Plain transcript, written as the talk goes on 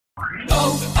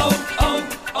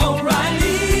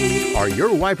O'Reilly. Are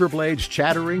your wiper blades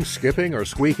chattering, skipping, or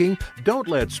squeaking? Don't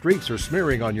let streaks or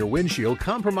smearing on your windshield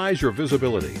compromise your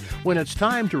visibility. When it's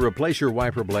time to replace your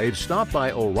wiper blades, stop by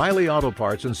O'Reilly Auto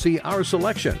Parts and see our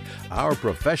selection. Our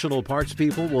professional parts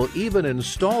people will even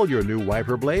install your new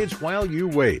wiper blades while you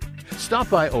wait. Stop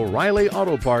by O'Reilly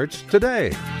Auto Parts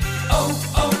today.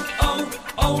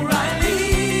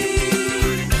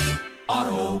 O'Reilly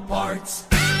Auto Parts.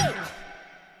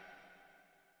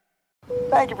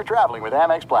 Thank you for traveling with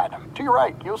Amex Platinum. To your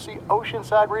right, you'll see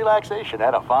oceanside relaxation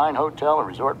at a fine hotel and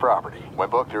resort property. When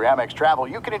booked through Amex Travel,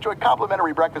 you can enjoy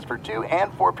complimentary breakfast for 2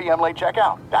 and 4 p.m. late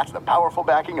checkout. That's the powerful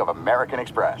backing of American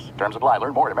Express. Terms apply.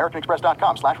 Learn more at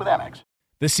americanexpress.com/withAmex.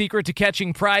 The secret to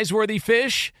catching prize-worthy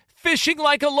fish? Fishing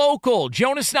like a local.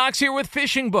 Jonas Knox here with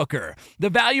Fishing Booker.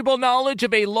 The valuable knowledge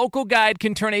of a local guide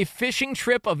can turn a fishing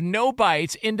trip of no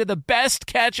bites into the best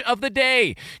catch of the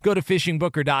day. Go to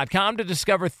fishingbooker.com to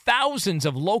discover thousands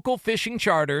of local fishing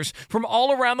charters from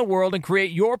all around the world and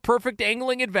create your perfect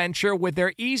angling adventure with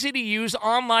their easy-to-use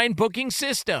online booking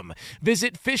system.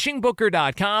 Visit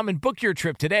fishingbooker.com and book your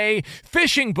trip today.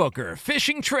 Fishing Booker.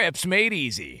 Fishing trips made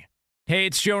easy. Hey,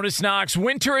 it's Jonas Knox.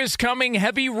 Winter is coming.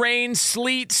 Heavy rain,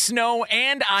 sleet, snow,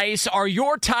 and ice. Are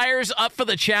your tires up for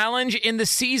the challenge? In the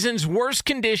season's worst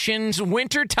conditions,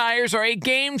 winter tires are a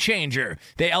game changer.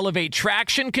 They elevate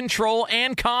traction, control,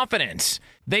 and confidence.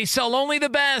 They sell only the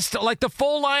best, like the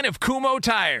full line of Kumho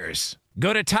tires.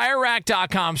 Go to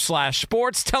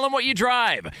TireRack.com/sports. Tell them what you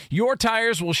drive. Your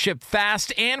tires will ship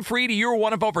fast and free to your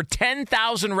one of over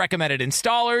 10,000 recommended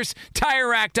installers.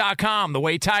 TireRack.com, the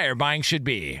way tire buying should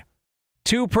be.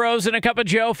 Two pros and a cup of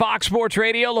Joe, Fox Sports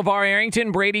Radio. LeVar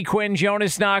Arrington, Brady Quinn,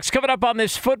 Jonas Knox. Coming up on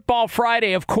this Football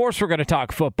Friday, of course we're going to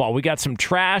talk football. We got some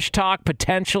trash talk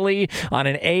potentially on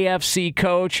an AFC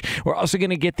coach. We're also going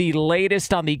to get the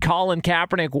latest on the Colin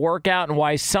Kaepernick workout and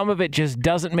why some of it just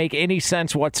doesn't make any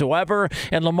sense whatsoever.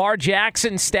 And Lamar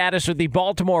Jackson's status with the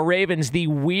Baltimore Ravens, the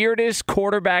weirdest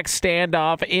quarterback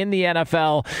standoff in the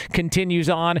NFL,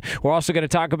 continues on. We're also going to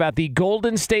talk about the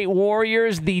Golden State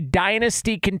Warriors. The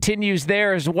dynasty continues there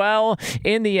as well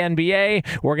in the NBA.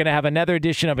 We're going to have another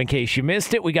edition of In Case You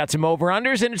Missed It. We got some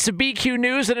over-unders, and it's a BQ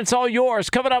News, and it's all yours.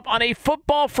 Coming up on a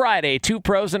Football Friday, two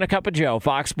pros and a cup of Joe,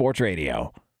 Fox Sports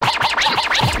Radio. Now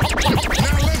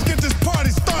let's get this party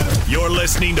started. You're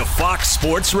listening to Fox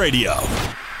Sports Radio.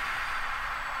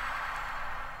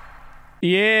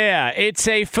 Yeah, it's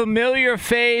a familiar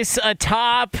face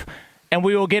atop, and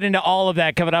we will get into all of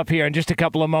that coming up here in just a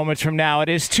couple of moments from now. It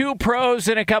is two pros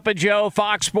and a cup of Joe,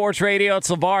 Fox Sports Radio. It's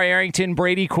LeVar Arrington,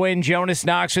 Brady Quinn, Jonas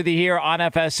Knox with you here on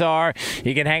FSR.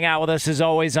 You can hang out with us, as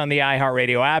always, on the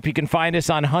iHeartRadio app. You can find us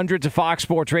on hundreds of Fox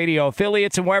Sports Radio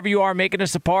affiliates, and wherever you are making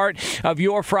us a part of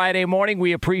your Friday morning,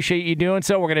 we appreciate you doing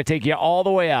so. We're going to take you all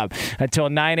the way up until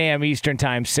 9 a.m. Eastern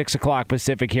Time, 6 o'clock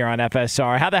Pacific here on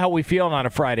FSR. How the hell we feeling on a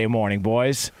Friday morning,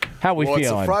 boys? How we feeling?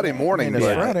 It's a Friday morning, but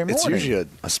Friday morning. It's usually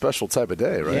a special type of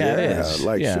day, right? Yeah, it is.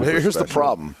 Here's the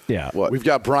problem. Yeah. What? We've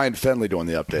got Brian Fenley doing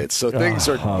the updates, so things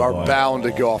are bound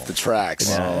to go off the tracks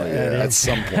at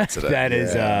some point today. That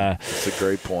is it's a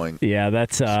great point. Yeah,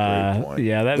 that's a great point.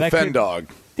 Yeah, that Fen dog.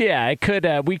 Yeah, it could.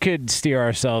 We could steer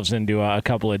ourselves into a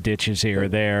couple of ditches here or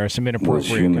there, some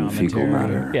inappropriate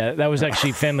commentary. Yeah, that was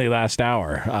actually Finley last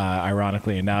hour,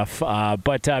 ironically enough.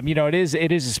 But it is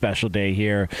a special day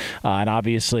here, and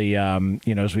obviously,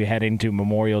 as we head into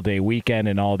Memorial Day weekend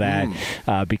and all that,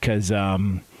 because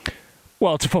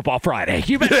it's a Football Friday.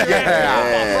 You bet. Football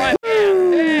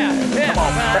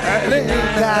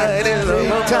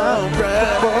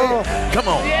Friday. Come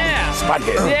on. Yeah. Spike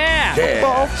it. Yeah.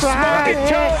 Football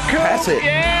Friday. Pass it.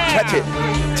 Yeah. Catch it.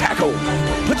 Tackle.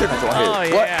 Put your knuckle on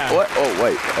it. Yeah. What? Oh,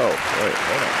 wait. Hold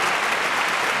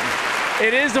on.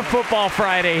 It is a Football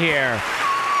Friday here.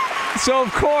 So,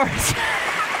 of course.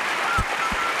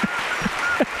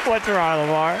 What's wrong,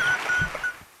 Lamar?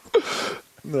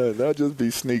 No, not just be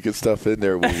sneaking stuff in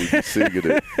there when we be singing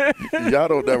it. Y'all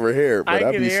don't never hear it, but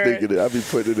I be sneaking it. I be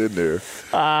putting it in there.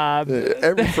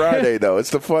 Every Friday, though. It's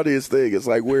the funniest thing. It's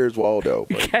like, where's Waldo?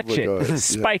 Catch it.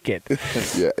 Spike it.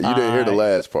 Yeah, you didn't hear the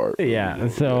last part. Yeah,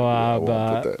 so I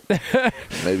won't put that.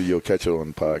 Maybe you'll catch it on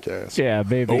the podcast. Yeah,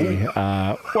 maybe.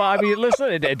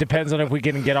 Listen, it depends on if we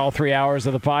can get all 3 hours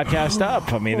of the podcast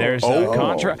up. I mean, there's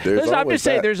controversy. I'm just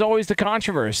saying, there's always the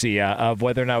controversy of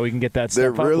whether or not we can get that stuff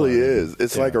up. There really is.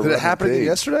 It's like a Did it happen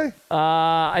yesterday?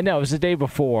 I know it was the day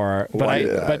before, but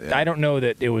I don't know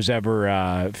that it was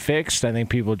ever fixed. I think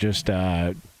people just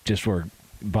were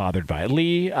bothered by it.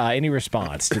 Lee, any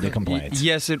response to the complaints?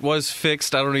 Yes, it was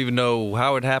fixed. I don't even know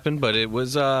how it happened, but it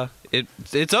was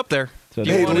it's up there. So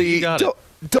hey, Lee,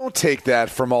 don't take that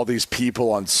from all these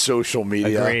people on social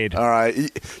media. Agreed. All right.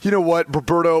 You know what,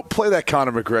 Roberto? Play that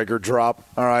Conor McGregor drop.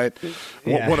 All right.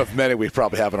 Yeah. One of many we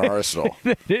probably have in our arsenal.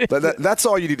 That's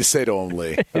all you need to say to him,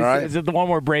 Lee. All right. Is it the one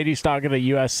where Brady's talking to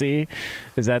USC?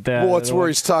 Is that the? Well, it's where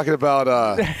he's talking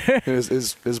about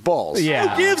his balls.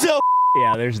 Yeah. Who gives a?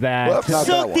 Yeah, there's that. Well, not that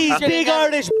Suck one. these big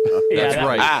artists. Yeah, That's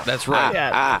right. That's right.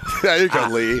 Yeah. There you go,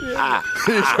 Lee.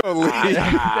 There you go, Lee.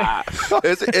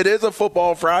 It is a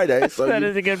football Friday, so That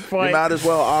is a good point. You might as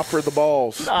well offer the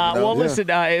balls. Well,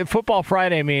 listen, Football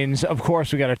Friday means, of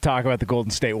course, we got to talk about the Golden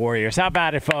State Warriors. How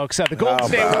about it, folks? The Golden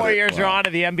State Warriors are on to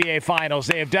the NBA Finals.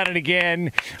 They have done it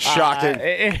again. Shocking.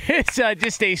 It's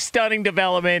just a stunning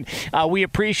development. We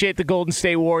appreciate the Golden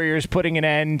State Warriors putting an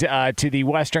end to the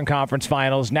Western Conference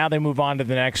Finals. Now they move on to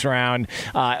the next round.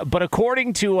 But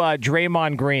according to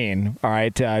Draymond Green, all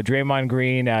right, Draymond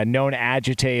Green, known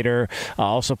agitator,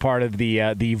 also part of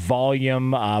the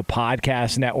Volume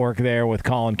podcast network there with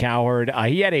Colin Cowherd.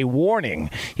 He had a warning.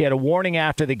 He had a warning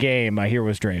after the game. Here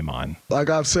was Draymond.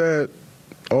 Like I've said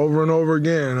over and over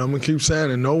again, I'm going to keep saying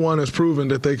it, no one has proven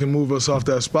that they can move us off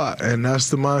that spot. And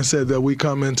that's the mindset that we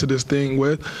come into this thing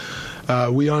with.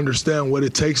 We understand what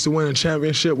it takes to win a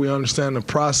championship. We understand the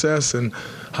process and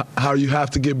how you have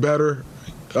to get better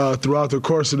throughout the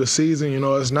course of the season. You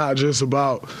know, it's not just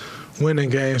about winning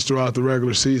games throughout the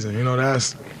regular season. You know,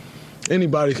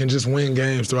 anybody can just win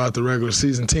games throughout the regular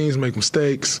season. Teams make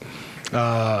mistakes.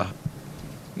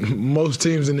 Most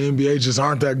teams in the NBA just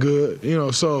aren't that good. You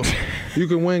know, so you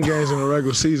can win games in the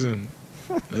regular season,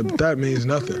 but that means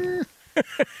nothing.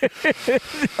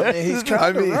 I mean, he's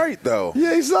kind of right, though.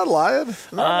 Yeah, he's not lying.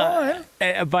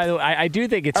 By the way, I do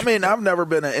think it's... I mean, I've never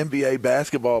been an NBA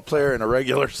basketball player in a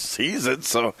regular season,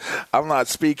 so I'm not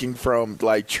speaking from,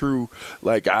 true,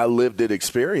 I lived it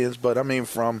experience. But, I mean,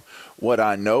 from what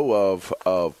I know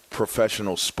of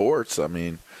professional sports, I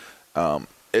mean,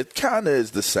 it kind of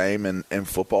is the same in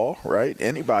football, right?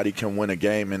 Anybody can win a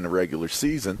game in the regular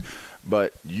season.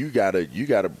 But you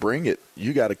gotta bring it.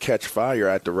 You gotta catch fire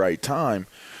at the right time,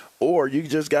 or you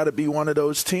just gotta be one of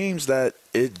those teams that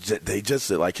they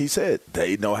just, like he said,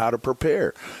 they know how to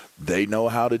prepare, they know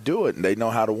how to do it, and they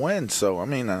know how to win. So I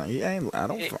mean, I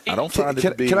don't find it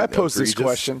to be. Can I pose egregious. this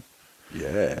question?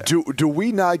 Yeah. Do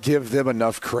we not give them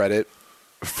enough credit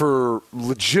for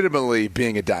legitimately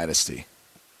being a dynasty?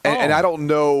 And I don't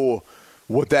know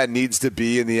what that needs to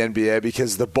be in the NBA,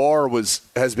 because the bar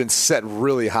has been set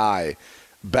really high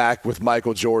back with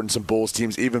Michael Jordan, some Bulls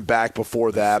teams, even back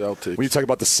before that. Celtics. When you talk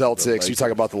about the Celtics, you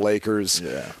talk about the Lakers.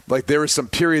 Yeah. There were some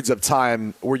periods of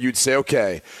time where you'd say,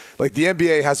 okay, the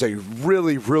NBA has a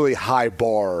really, really high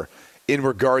bar in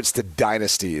regards to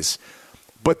dynasties.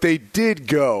 But they did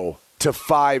go to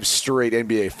 5 straight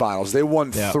NBA finals. They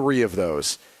won 3 of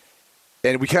those.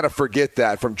 And we kind of forget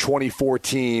that from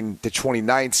 2014 to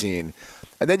 2019.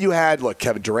 And then you had,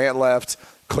 Kevin Durant left,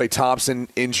 Klay Thompson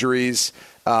injuries,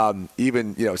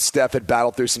 even, Steph had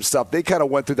battled through some stuff. They kind of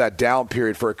went through that down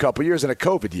period for a couple years in a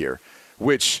COVID year,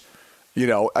 which,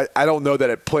 I don't know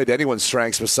that it played to anyone's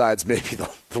strengths besides maybe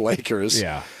the Lakers.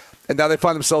 Yeah. And now they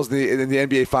find themselves in the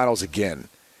NBA Finals again.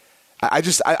 I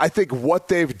think what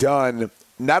they've done,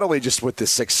 not only just with the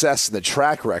success and the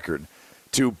track record,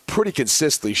 to pretty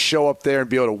consistently show up there and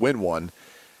be able to win one,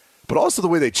 but also the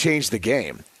way they changed the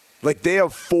game. They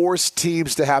have forced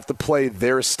teams to have to play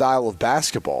their style of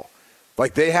basketball.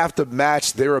 They have to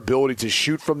match their ability to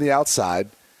shoot from the outside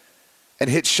and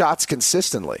hit shots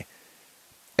consistently.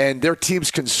 And their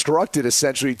team's constructed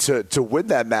essentially to win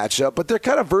that matchup, but they're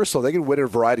kind of versatile. They can win in a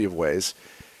variety of ways.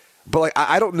 But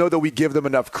I don't know that we give them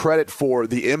enough credit for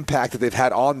the impact that they've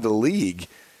had on the league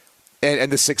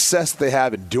and the success that they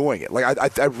have in doing it.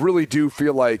 I really do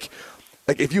feel like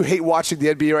if you hate watching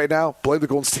the NBA right now, blame the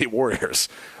Golden State Warriors.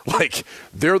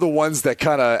 They're the ones that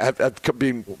kind of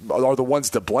are the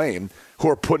ones to blame, who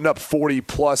are putting up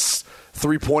 40-plus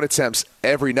three-point attempts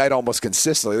every night almost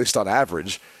consistently, at least on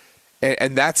average.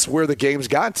 And that's where the game's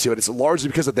gotten to. And it's largely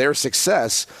because of their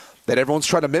success that everyone's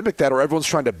trying to mimic that, or everyone's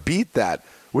trying to beat that,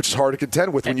 which is hard to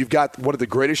contend with when you've got one of the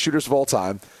greatest shooters of all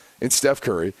time in Steph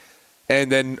Curry,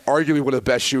 and then arguably one of the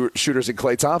best shooters in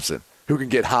Klay Thompson, who can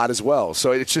get hot as well.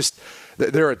 So it's just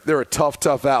they're a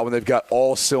tough out when they've got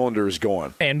all cylinders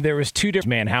going. And there was 2 different,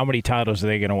 man, how many titles are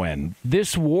they going to win?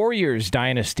 This Warriors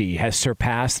dynasty has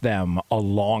surpassed them a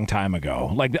long time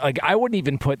ago. I wouldn't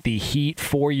even put the Heat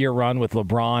 4-year run with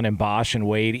LeBron and Bosh and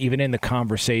Wade even in the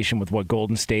conversation with what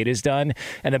Golden State has done.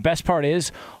 And the best part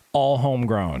is, all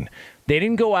homegrown. They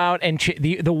didn't go out and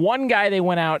the one guy they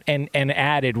went out and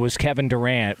added was Kevin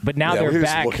Durant, but now they're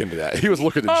back. He was looking to that. He was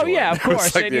looking to Oh, Jordan. yeah, of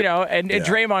course. Like and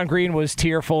Draymond Green was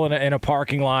tearful in a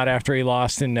parking lot after he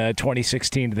lost in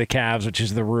 2016 to the Cavs, which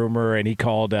is the rumor, and he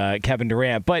called Kevin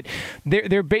Durant. But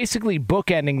they're basically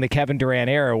bookending the Kevin Durant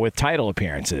era with title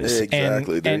appearances.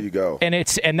 Exactly. There you go. And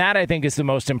that I think is the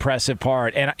most impressive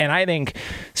part. And I think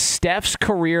Steph's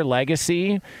career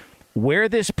legacy, where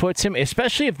this puts him,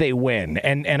 especially if they win,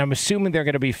 and I'm assuming they're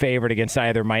going to be favored against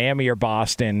either Miami or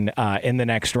Boston in the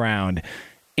next round.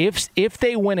 If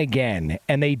they win again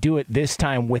and they do it this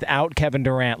time without Kevin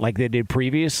Durant like they did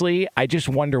previously, I just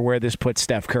wonder where this puts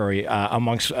Steph Curry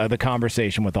amongst the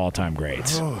conversation with all-time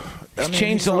greats. He's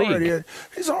changed the league.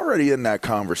 He's already in that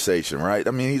conversation, right?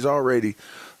 I mean, he's already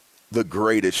the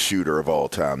greatest shooter of all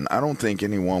time. I don't think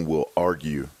anyone will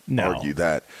argue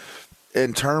that.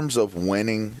 In terms of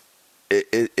winning,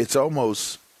 it's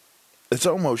almost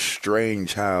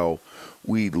strange how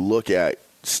we look at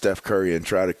Steph Curry and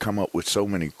try to come up with so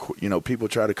many, people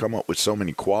try to come up with so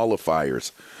many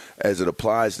qualifiers as it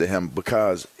applies to him,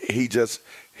 because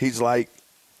he's like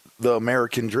the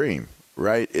American dream,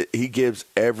 right? He gives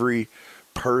every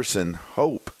person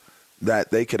hope that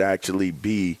they could actually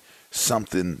be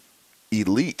something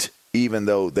elite, even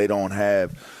though they don't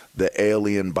have the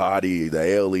alien body, the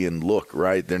alien look,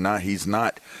 right? He's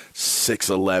not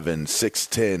 6'11",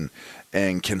 6'10",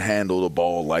 and can handle the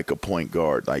ball like a point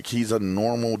guard. Like, he's a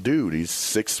normal dude. He's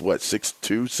 6'2",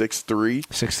 6'3"?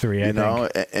 6'3", I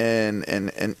think.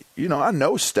 And I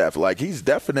know Steph. Like, he's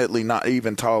definitely not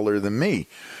even taller than me.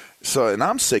 So, and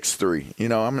I'm 6'3".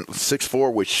 I'm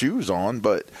 6'4" with shoes on,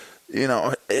 but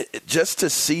just to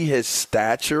see his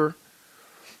stature,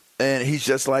 and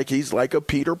he's like a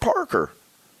Peter Parker.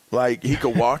 Like, he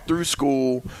could walk through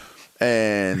school,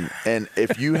 and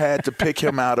if you had to pick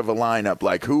him out of a lineup,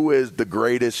 like, who is the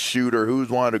greatest shooter, who's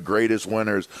one of the greatest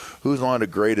winners, who's one of the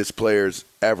greatest players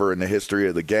ever in the history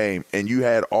of the game, and you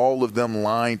had all of them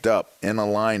lined up in a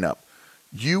lineup,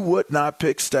 you would not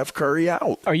pick Steph Curry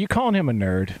out. Are you calling him a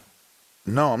nerd?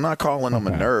 No, I'm not calling him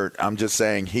a nerd. I'm just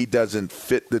saying he doesn't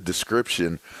fit the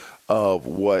description of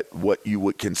what you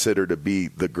would consider to be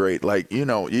the great. Like,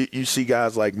 you see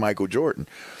guys like Michael Jordan.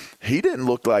 He didn't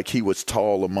look like he was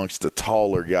tall amongst the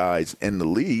taller guys in the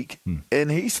league, and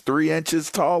he's 3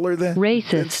 inches taller than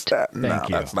racist.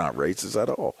 That's not racist at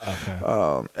all. Okay.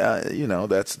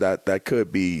 That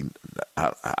could be.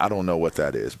 I don't know what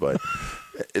that is, but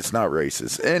it's not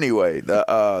racist. Anyway,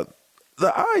 the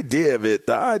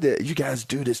idea you guys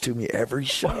do this to me every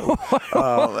show.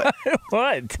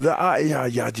 What?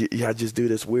 Y'all just do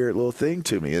this weird little thing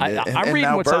to me. I'm reading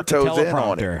now what's up the Berto's in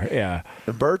on teleprompter. it. Yeah.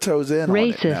 Berto's in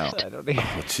Racist. on it now.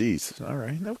 Oh, jeez. All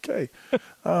right. Okay.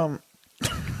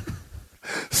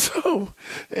 So,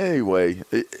 anyway,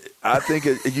 I think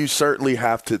you certainly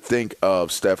have to think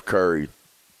of Steph Curry,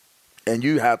 and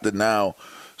you have to now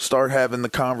start having the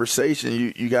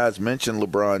conversation. You guys mentioned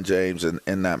LeBron James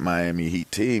and that Miami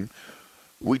Heat team.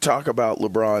 We talk about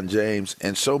LeBron James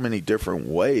in so many different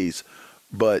ways,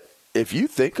 but if you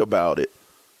think about it,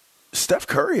 Steph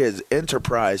Curry has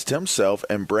enterprised himself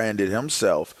and branded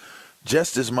himself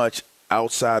just as much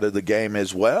outside of the game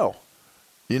as well.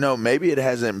 Maybe it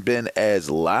hasn't been as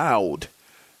loud,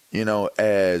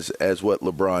 as what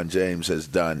LeBron James has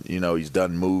done. He's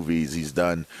done movies, he's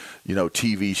done,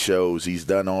 TV shows, he's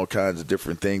done all kinds of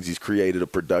different things. He's created a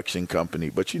production company.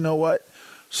 But you know what?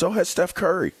 So has Steph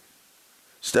Curry.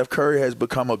 Steph Curry has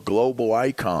become a global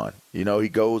icon. He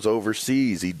goes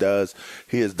overseas. He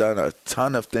has done a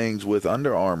ton of things with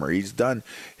Under Armour.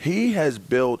 He has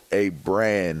built a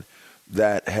brand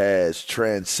that has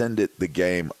transcended the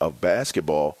game of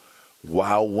basketball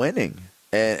while winning.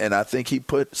 And I think he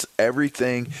puts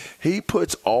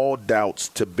all doubts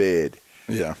to bed.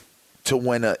 Yeah. To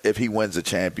win if he wins a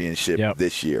championship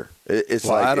this year. It's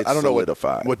I don't know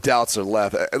solidified. what doubts are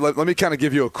left. Let me kind of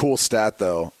give you a cool stat,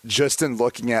 though, just in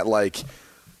looking at,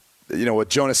 what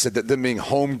Jonas said, that them being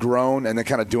homegrown and then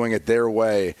kind of doing it their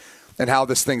way and how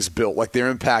this thing's built, like their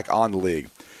impact on the league.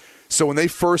 So when they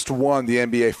first won the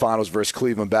NBA Finals versus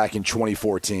Cleveland back in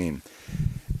 2014,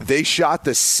 they shot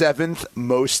the 7th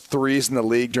most threes in the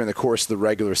league during the course of the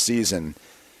regular season,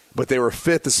 but they were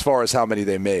 5th as far as how many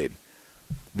they made.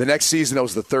 The next season, it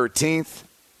was the 13th,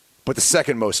 but the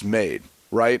second most made,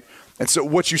 right? And so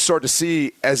what you start to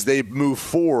see as they move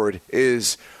forward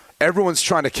is everyone's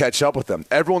trying to catch up with them.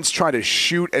 Everyone's trying to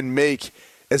shoot and make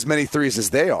as many threes as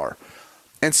they are.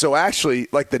 And so actually,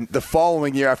 the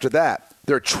following year after that,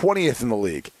 they're 20th in the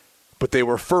league, but they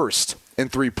were first in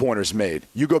three-pointers made.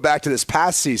 You go back to this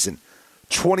past season,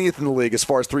 20th in the league as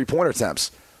far as three-pointer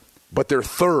attempts. but they're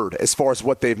third as far as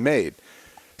what they've made.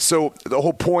 So the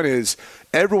whole point is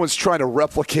everyone's trying to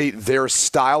replicate their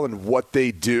style and what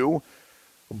they do,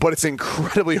 but it's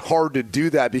incredibly hard to do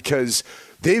that because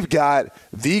they've got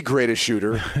the greatest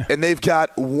shooter and they've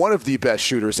got one of the best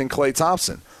shooters in Klay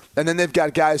Thompson. And then they've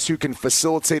got guys who can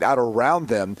facilitate out around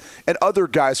them and other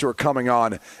guys who are coming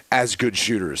on as good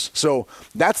shooters. So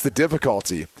that's the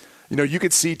difficulty. You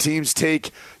could see teams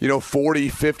take, 40,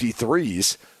 50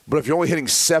 threes, but if you're only hitting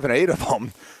 7, 8 of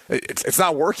them, it's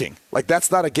not working. Like,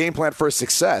 that's not a game plan for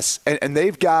success. And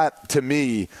they've got, to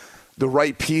me, the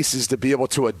right pieces to be able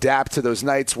to adapt to those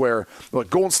nights where, look,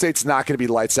 Golden State's not going to be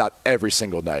lights out every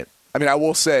single night. I mean, I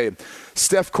will say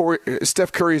Steph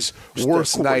Curry's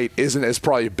worst night isn't as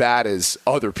probably bad as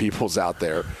other people's out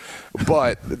there.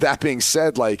 But that being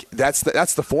said, like, that's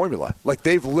the formula. Like,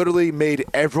 they've literally made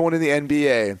everyone in the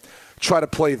NBA try to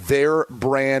play their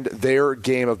brand, their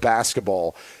game of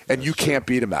basketball, and you can't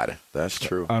beat them at it. That's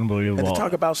true. Unbelievable. And to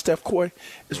talk about Steph Curry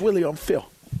is really on Phil.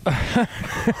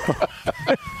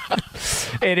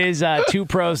 It is Two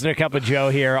Pros and a Cup of Joe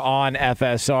here on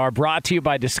FSR, brought to you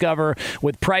by Discover.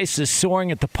 With prices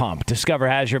soaring at the pump, Discover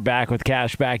has your back with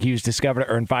cash back. Use Discover to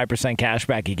earn 5% cash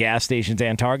back at gas stations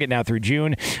and Target now through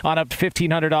June on up to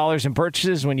 $1,500 in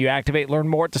purchases when you activate. Learn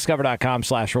more at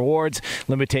discover.com/rewards.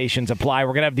 Limitations apply.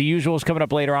 We're going to have the usuals coming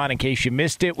up later on in case you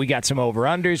missed it. We got some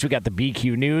over-unders. We got the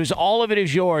BQ News. All of it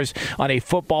is yours on a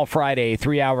Football Friday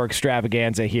 3-hour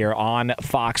extravaganza here on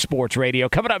Fox Sports Radio.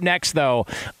 Coming up next, though,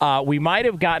 we might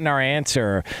have gotten our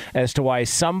answer as to why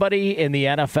somebody in the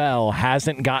NFL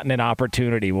hasn't gotten an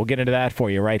opportunity. We'll get into that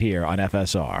for you right here on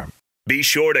FSR. Be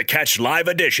sure to catch live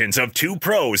editions of Two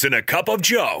Pros and a Cup of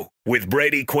Joe with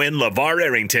Brady Quinn, LeVar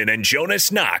Arrington, and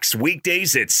Jonas Knox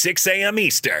weekdays at 6 a.m.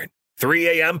 Eastern,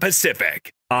 3 a.m.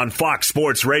 Pacific on Fox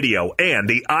Sports Radio and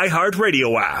the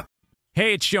iHeartRadio app.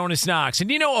 Hey, it's Jonas Knox,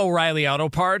 and you know O'Reilly Auto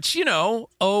Parts. You know,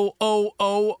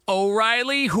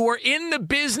 O'Reilly, who are in the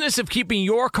business of keeping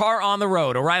your car on the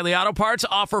road. O'Reilly Auto Parts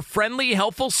offer friendly,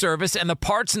 helpful service and the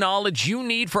parts knowledge you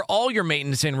need for all your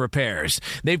maintenance and repairs.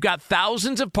 They've got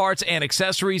thousands of parts and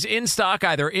accessories in stock,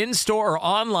 either in-store or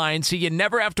online, so you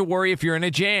never have to worry if you're in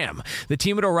a jam. The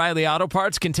team at O'Reilly Auto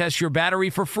Parts can test your battery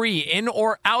for free in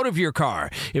or out of your car.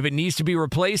 If it needs to be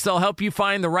replaced, they'll help you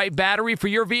find the right battery for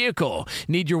your vehicle.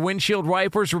 Need your windshield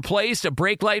wipers replaced, a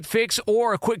brake light fix,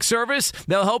 or a quick service?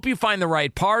 They'll help you find the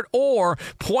right part or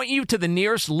point you to the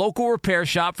nearest local repair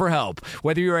shop for help.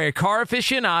 Whether you're a car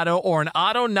aficionado or an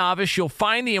auto novice, you'll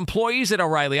find the employees at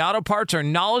O'Reilly Auto Parts are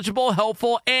knowledgeable,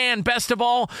 helpful, and best of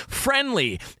all,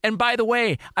 friendly. And by the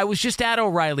way, I was just at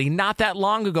O'Reilly not that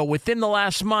long ago, within the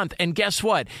last month, and guess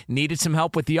what? Needed some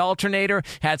help with the alternator,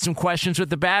 had some questions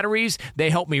with the batteries. They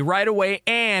helped me right away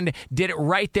and did it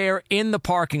right there in the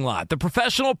parking lot. The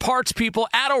professional parts people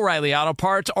at O'Reilly Auto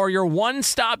Parts are your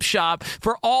one-stop shop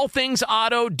for all things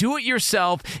auto,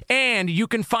 do-it-yourself, and you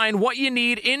can find what you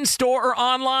need in-store or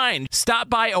online. Stop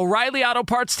by O'Reilly Auto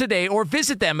Parts today or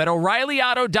visit them at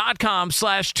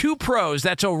O'ReillyAuto.com/2pros.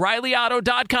 That's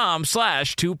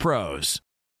O'ReillyAuto.com/2pros.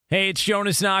 Hey, it's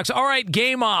Jonas Knox. All right,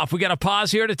 game off. We got to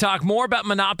pause here to talk more about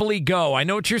Monopoly Go. I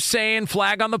know what you're saying,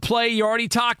 flag on the play. You already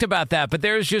talked about that, but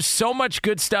there's just so much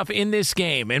good stuff in this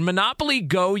game. In Monopoly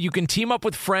Go, you can team up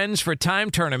with friends for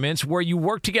time tournaments where you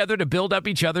work together to build up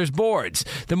each other's boards.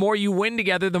 The more you win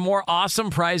together, the more awesome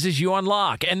prizes you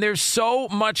unlock, and there's so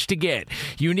much to get.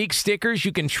 Unique stickers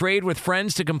you can trade with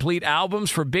friends to complete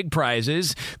albums for big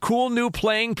prizes, cool new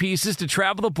playing pieces to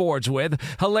travel the boards with,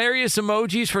 hilarious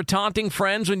emojis for taunting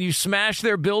friends when you smash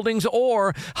their buildings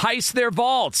or heist their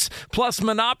vaults. Plus,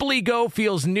 Monopoly Go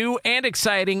feels new and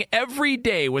exciting every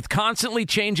day with constantly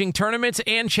changing tournaments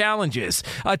and challenges.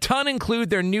 A ton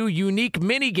include their new unique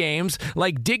mini games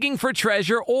like digging for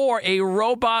treasure or a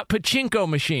robot pachinko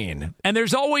machine. And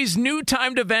there's always new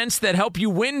timed events that help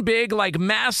you win big, like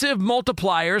massive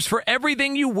multipliers for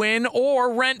everything you win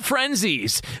or rent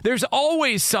frenzies. There's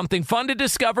always something fun to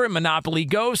discover in Monopoly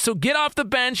Go, so get off the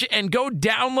bench and go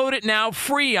download it now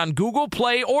free on Google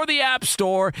Play or the App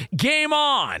Store. Game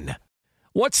on!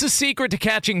 What's the secret to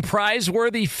catching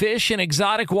prize-worthy fish in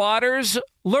exotic waters?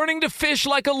 Learning to fish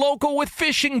like a local with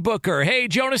Fishing Booker. Hey,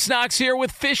 Jonas Knox here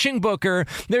with Fishing Booker.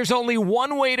 There's only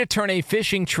one way to turn a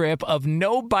fishing trip of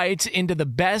no bites into the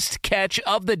best catch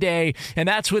of the day, and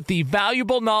that's with the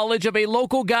valuable knowledge of a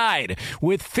local guide.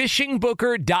 With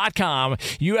FishingBooker.com,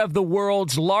 you have the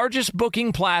world's largest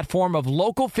booking platform of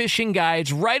local fishing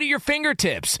guides right at your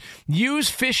fingertips.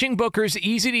 Use Fishing Booker's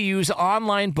easy-to-use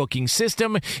online booking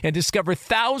system and discover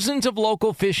thousands of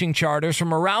local fishing charters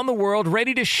from around the world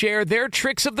ready to share their trips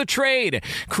tricks of the trade.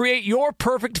 Create your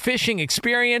perfect fishing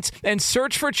experience and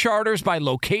search for charters by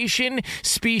location,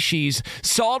 species,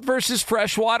 salt versus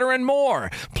freshwater, and more.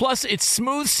 Plus, it's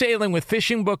smooth sailing with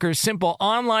Fishing Booker's simple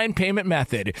online payment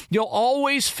method. You'll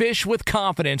always fish with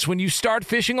confidence when you start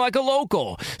fishing like a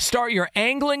local. Start your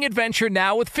angling adventure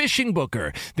now with Fishing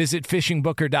Booker. Visit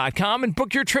fishingbooker.com and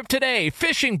book your trip today.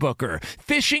 Fishing Booker.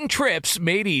 Fishing trips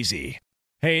made easy.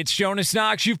 Hey, it's Jonas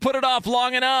Knox. You've put it off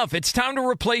long enough. It's time to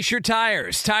replace your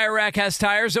tires. Tire Rack has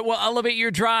tires that will elevate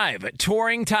your drive.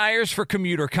 Touring tires for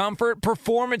commuter comfort,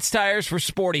 performance tires for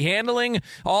sporty handling,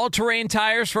 all-terrain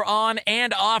tires for on-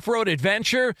 and off-road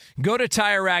adventure. Go to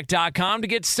TireRack.com to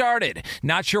get started.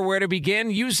 Not sure where to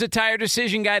begin? Use the Tire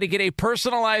Decision Guide to get a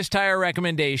personalized tire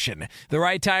recommendation. The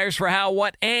right tires for how,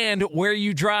 what, and where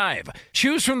you drive.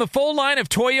 Choose from the full line of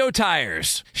Toyo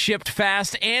tires. Shipped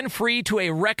fast and free to a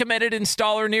recommended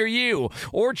installer near you,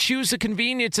 or choose the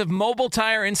convenience of mobile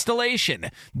tire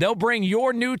installation. They'll bring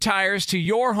your new tires to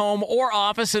your home or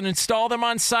office and install them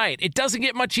on site. It doesn't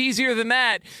get much easier than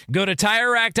that. Go to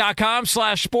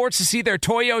TireRack.com/sports to see their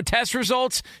Toyo test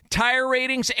results, tire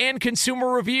ratings, and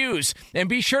consumer reviews. And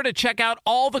be sure to check out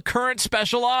all the current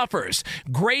special offers.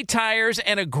 Great tires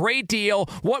and a great deal.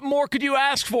 What more could you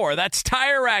ask for? That's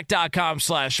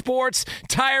TireRack.com/sports.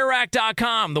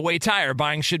 TireRack.com, the way tire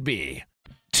buying should be.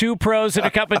 Two pros and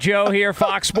a cup of Joe here,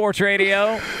 Fox Sports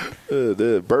Radio.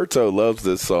 Berto loves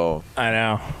this song. I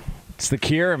know. It's the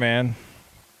Cure, man.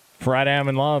 Friday I'm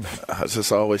in Love. I just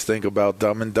always think about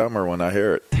Dumb and Dumber when I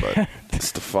hear it, but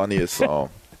it's the funniest song.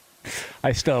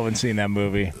 I still haven't seen that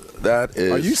movie. That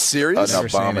is. Are you serious? An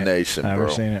abomination, I've bro.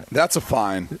 never seen it. That's a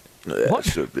fine. Yeah, What?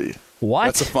 it should be. What?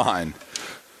 That's a fine.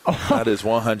 That is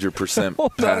 100%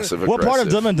 passive aggressive. What part of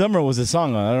Dumb and Dumber was the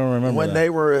song on? I don't remember. When that.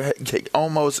 they were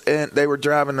almost in, they were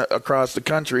driving across the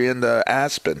country into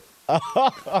Aspen.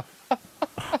 Yeah,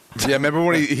 remember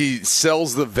when he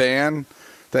sells the van,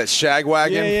 that shag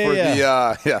wagon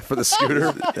for the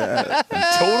scooter?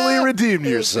 Totally redeemed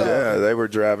yourself. Yeah, they were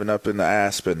driving up into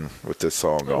Aspen with this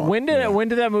song on. When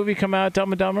did that movie come out,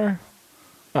 Dumb and Dumber?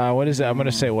 What is that? I'm going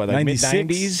to say what, like 96?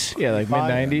 mid-90s? Yeah, like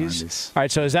mid-90s. All right,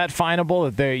 so is that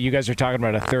finable that you guys are talking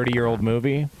about a 30-year-old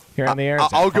movie here on the air?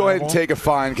 I'll go ahead and take a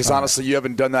fine because honestly, you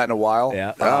haven't done that in a while.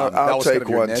 Yeah. I'll take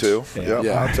one too.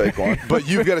 Yeah. I'll take one. But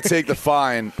you've got to take the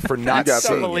fine for not You got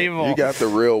seeing it. unbelievable. You got the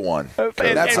real one.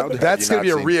 That's going to be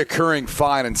a reoccurring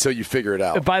fine until you figure it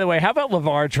out. By the way, how about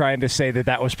LeVar trying to say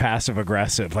that was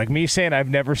passive-aggressive? Like me saying I've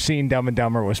never seen Dumb and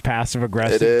Dumber was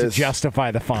passive-aggressive to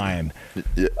justify the fine.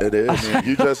 It is.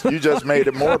 You just made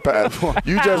it more passive.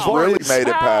 You just really made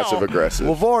it passive-aggressive.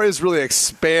 LeVar is really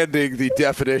expanding the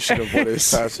definition of what is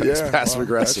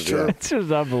passive-aggressive. True. It's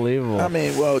just unbelievable. I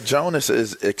mean, well, Jonas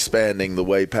is expanding the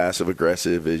way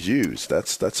passive-aggressive is used.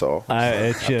 That's all.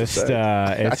 It's just,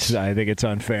 I think it's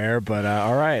unfair, but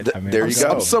all right. I mean, there you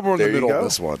go. I'm somewhere in the There you middle go. of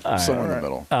this one. Somewhere in the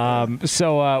middle.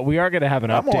 So we are going to have an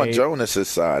I'm update. on Jonas's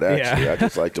side, actually. Yeah. I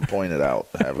just like to point it out,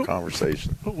 have a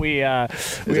conversation. We are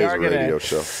It is a radio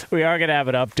show. We are going to have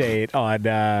an update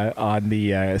on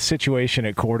the situation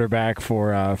at quarterback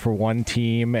for one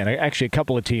team, and actually a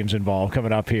couple of teams involved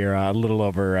coming up here a little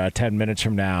over 10 minutes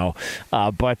from now.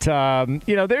 But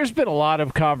there's been a lot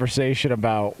of conversation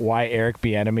about why Eric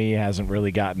Bieniemy hasn't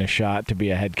really gotten a shot to be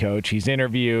a head coach. He's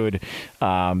interviewed.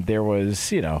 There was,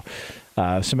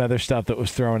 some other stuff that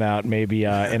was thrown out maybe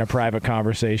in a private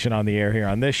conversation on the air here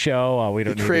on this show. We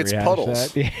don't need creates to rehash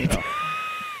puddles. that.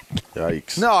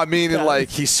 Yikes. No, I mean, like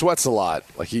he sweats a lot.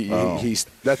 Like he's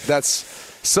that's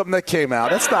something that came out.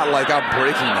 That's not like I'm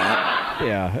breaking that.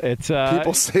 Yeah, it's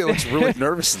People say he looks really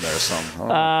nervous in there or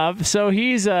something. so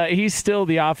he's still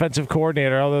the offensive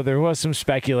coordinator, although there was some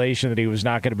speculation that he was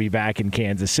not going to be back in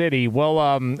Kansas City. Well,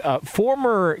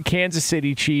 former Kansas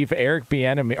City Chief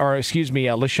LaShawn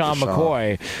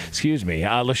McCoy,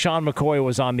 LaShawn McCoy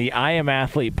was on the I Am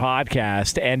Athlete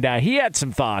podcast, and he had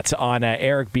some thoughts on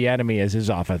Eric Bieniemy as his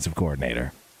offensive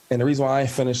coordinator. And the reason why I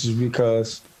finished is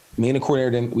because me and the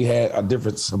coordinator, we had a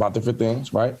difference about different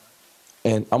things, right?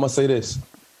 And I'm going to say this.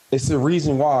 It's the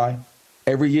reason why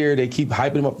every year they keep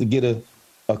hyping him up to get a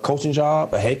coaching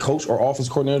job, a head coach or offense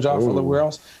coordinator job for everywhere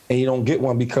else, and you don't get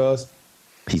one because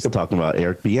he's talking about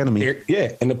Eric Bieniemy.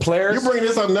 Yeah, and the players. You're bringing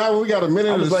this up now when we got a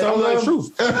minute to I'm sum like, up?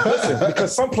 truth. Listen,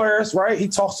 because some players, right, he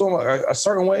talks to them a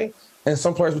certain way, and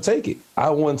some players would take it. I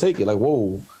wouldn't take it. Like,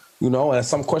 whoa, and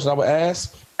some question I would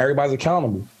ask, everybody's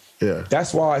accountable. Yeah.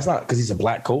 That's why it's not because he's a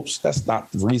black coach. That's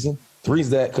not the reason. The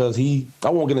reason that because I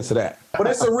won't get into that. But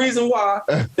that's the reason why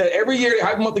that every year they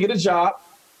hype him up to get a job,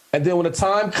 and then when the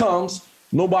time comes,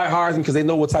 nobody hires him because they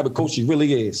know what type of coach he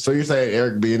really is. So you're saying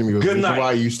Eric Bieniemy was the reason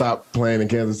why you stopped playing in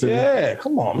Kansas City? Yeah,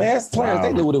 come on, man. That's players.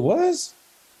 They knew what it was.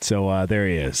 So there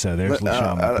he is. So there's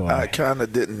LeSean McCoy. I kind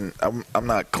of didn't. I'm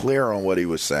not clear on what he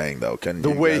was saying though. Can the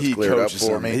you way guys he clear it up coaches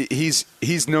for them, me?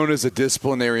 he's known as a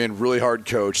disciplinarian, really hard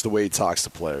coach. The way he talks to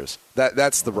players,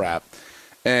 that's the rap.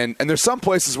 And there's some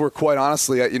places where, quite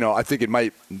honestly, I think it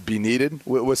might be needed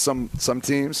with some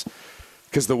teams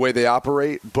because the way they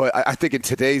operate. But I think in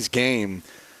today's game,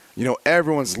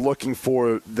 everyone's looking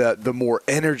for the more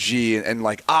energy and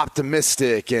like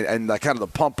optimistic and like kind of the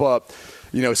pump up,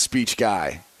 speech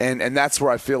guy. And that's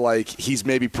where I feel like he's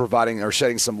maybe providing or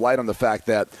shedding some light on the fact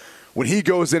that when he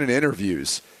goes in and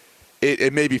interviews,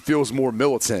 it maybe feels more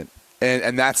militant.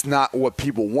 And that's not what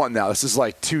people want now. This is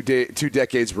like two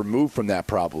decades removed from that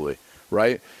probably,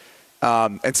 right?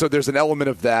 And so there's an element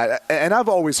of that. And I've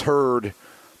always heard,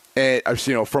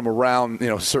 from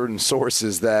around, certain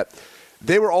sources that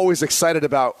they were always excited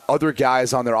about other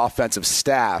guys on their offensive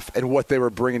staff and what they were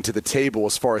bringing to the table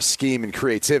as far as scheme and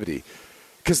creativity.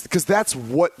 Because that's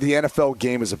what the NFL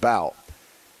game is about.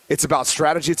 It's about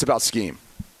strategy. It's about scheme.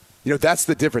 That's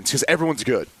the difference because everyone's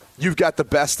good. You've got the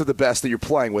best of the best that you're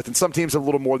playing with, and some teams have a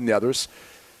little more than the others,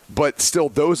 but still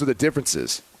those are the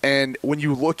differences. And when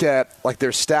you look at like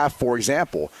their staff, for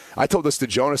example, I told this to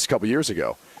Jonas a couple years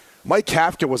ago. Mike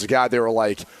Kafka was a guy they were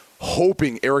like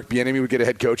hoping Eric Bieniemy would get a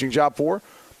head coaching job for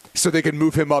so they could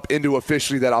move him up into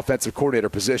officially that offensive coordinator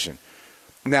position.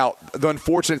 Now, the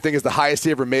unfortunate thing is the highest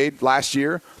he ever made last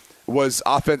year was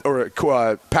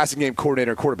passing game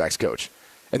coordinator and quarterbacks coach.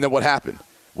 And then what happened?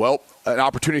 Well, an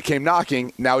opportunity came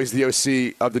knocking. Now he's the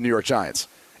OC of the New York Giants.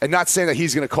 And not saying that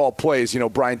he's going to call plays.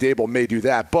 Brian Daboll may do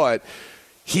that. But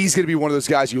he's going to be one of those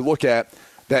guys you look at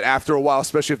that after a while,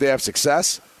 especially if they have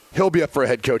success, he'll be up for a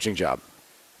head coaching job.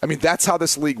 I mean, that's how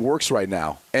this league works right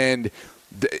now. And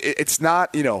it's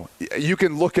not, you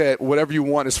can look at whatever you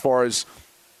want as far as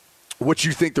what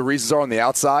you think the reasons are on the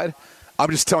outside. I'm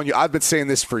just telling you, I've been saying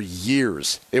this for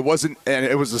years. It was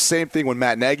the same thing when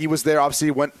Matt Nagy was there. Obviously,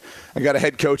 he went and got a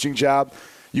head coaching job.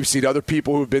 You've seen other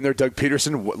people who have been there. Doug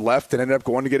Peterson left and ended up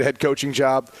going to get a head coaching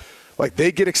job. Like,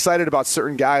 they get excited about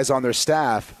certain guys on their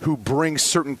staff who bring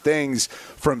certain things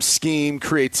from scheme,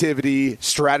 creativity,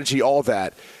 strategy, all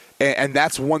that. And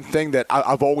that's one thing that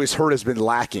I've always heard has been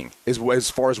lacking as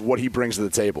far as what he brings to the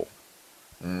table.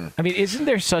 I mean, isn't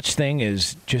there such thing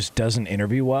as just doesn't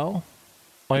interview well?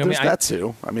 Like, There's that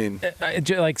too. I mean,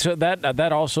 so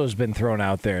that also has been thrown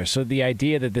out there. So the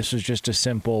idea that this was just a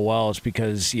simple, well, it's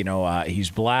because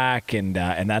he's black and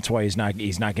that's why he's not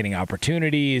getting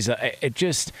opportunities. It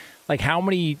just like how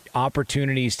many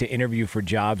opportunities to interview for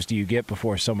jobs do you get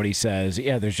before somebody says,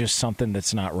 yeah, there's just something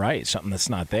that's not right, something that's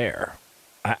not there.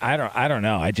 I don't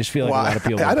know. I just feel like a lot of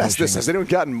people. I'd ask this: has anyone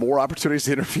gotten more opportunities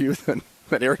to interview than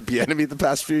Eric Bieniemy the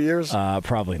past few years?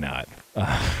 Probably not.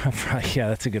 Yeah,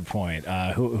 that's a good point.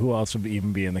 Who else would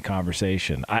even be in the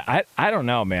conversation? I don't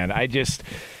know, man.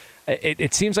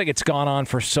 It seems like it's gone on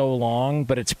for so long,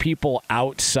 but it's people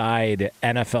outside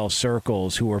NFL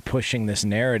circles who are pushing this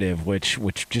narrative,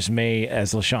 which just may,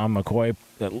 as LeSean McCoy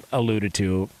alluded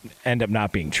to, end up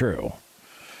not being true.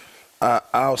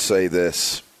 I'll say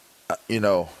this.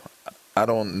 I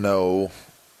don't know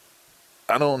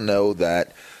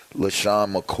that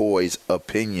LeSean McCoy's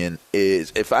opinion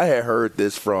is, if I had heard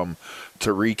this from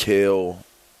Tyreek Hill,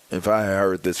 if I had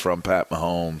heard this from Pat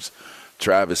Mahomes,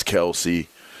 Travis Kelce,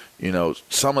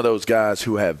 some of those guys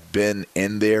who have been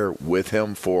in there with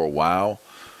him for a while,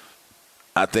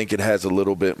 I think it has a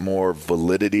little bit more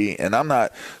validity. And I'm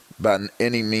not by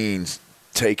any means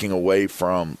taking away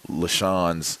from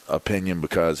LeSean's opinion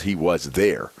because he was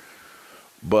there.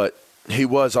 But he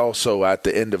was also at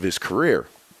the end of his career.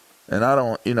 And I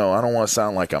don't want to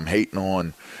sound like I'm hating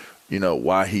on,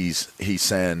 why he's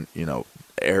saying,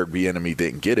 Eric Bieniemy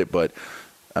didn't get it. But,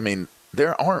 I mean,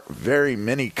 there aren't very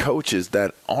many coaches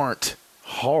that aren't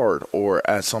hard or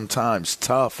sometimes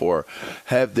tough or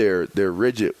have their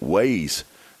rigid ways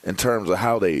in terms of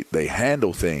how they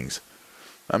handle things.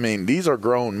 I mean, these are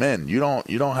grown men. You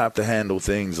don't have to handle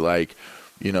things like,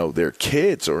 they're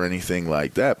kids or anything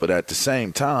like that. But at the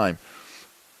same time,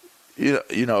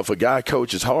 if a guy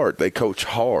coaches hard, they coach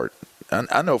hard.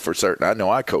 I know for certain. I know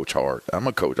I coach hard. I'm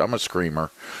a coach. I'm a screamer.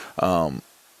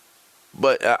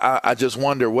 But I just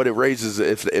wonder what it raises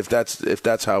if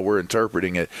that's how we're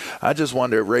interpreting it. I just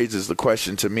wonder it raises the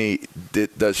question to me: is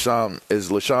LeSean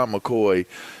McCoy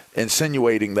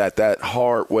insinuating that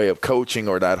hard way of coaching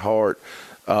or that hard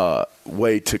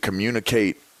way to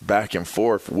communicate back and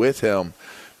forth with him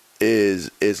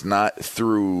is not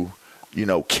through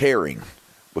caring?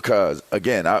 Because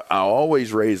again, I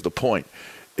always raise the point: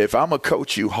 if I'm gonna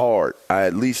coach you hard, I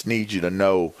at least need you to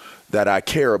know that I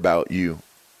care about you.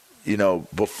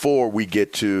 Before we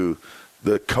get to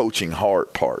the coaching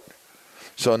hard part.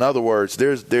 So in other words,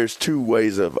 there's two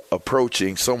ways of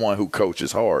approaching someone who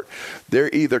coaches hard. They're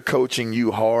either coaching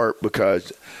you hard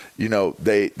because, you know,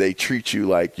 they treat you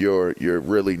like you're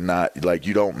really not, like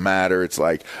you don't matter. It's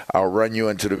like, I'll run you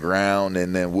into the ground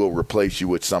and then we'll replace you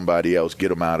with somebody else, get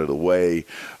them out of the way.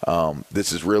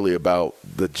 This is really about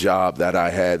the job that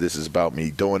I had. This is about me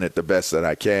doing it the best that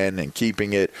I can and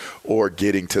keeping it, or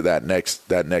getting to that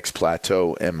next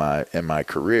plateau in my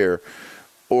career.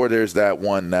 Or there's that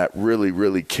one that really,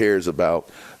 really cares about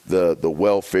the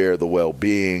welfare, the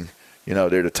well-being. You know,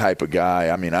 they're the type of guy.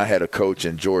 I mean, I had a coach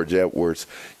in George Edwards.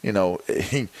 You know,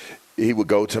 he would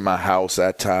go to my house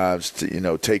at times to, you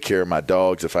know, take care of my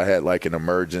dogs if I had like an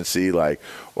emergency, like,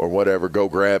 or whatever. Go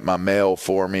grab my mail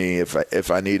for me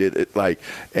if I needed it. Like,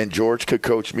 and George could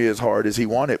coach me as hard as he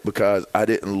wanted because I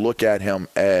didn't look at him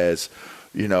as,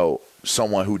 you know,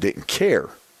 someone who didn't care.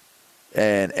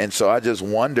 And so I just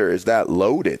wonder, is that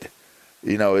loaded?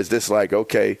 You know, is this like,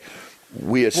 okay,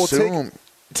 we assume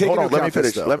hold on, let me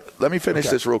finish. Let me finish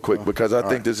this real quick because I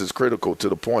think this is critical to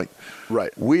the point.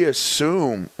 Right. We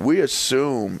assume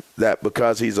that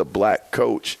because he's a black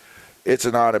coach, it's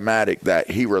an automatic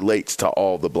that he relates to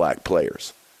all the black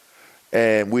players.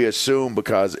 And we assume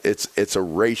because it's a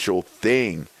racial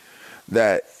thing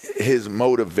that his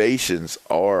motivations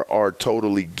are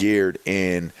totally geared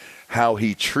in how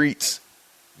he treats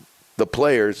the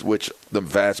players, which the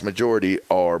vast majority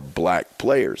are black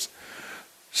players.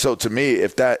 So to me,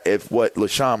 if what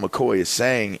LeSean McCoy is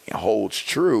saying holds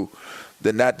true,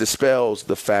 then that dispels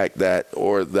the fact that,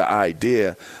 or the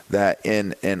idea that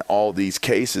in all these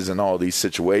cases and all these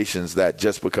situations, that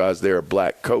just because they're a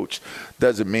black coach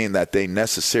doesn't mean that they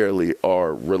necessarily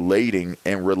are relating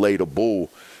and relatable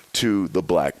to the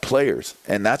black players.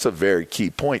 And that's a very key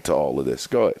point to all of this.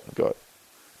 Go ahead.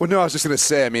 Well, no, I was just going to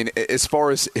say, I mean, as far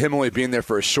as him only being there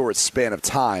for a short span of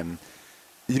time,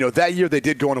 you know, that year they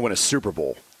did go on to win a Super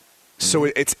Bowl. So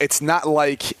it's not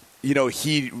like, you know,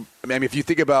 I mean, if you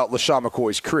think about LeSean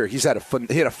McCoy's career, he had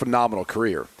a phenomenal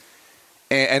career.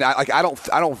 And I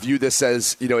don't view this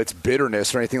as, you know, it's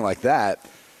bitterness or anything like that,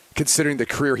 considering the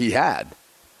career he had.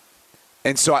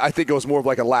 And so I think it was more of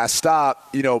like a last stop.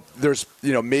 You know, there's,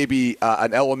 you know, maybe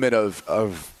an element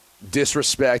of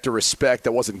disrespect or respect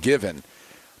that wasn't given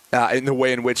in the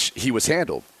way in which he was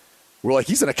handled. We're like,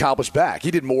 he's an accomplished back.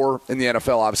 He did more in the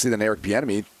NFL, obviously, than Eric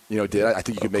Bieniemy, you know, did. I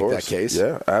think you could make that case.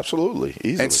 Yeah, absolutely.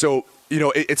 Easily. And so, you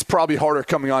know, it's probably harder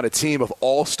coming on a team of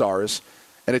all-stars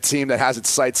and a team that has its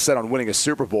sights set on winning a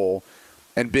Super Bowl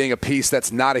and being a piece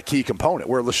that's not a key component,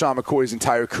 where LeSean McCoy's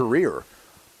entire career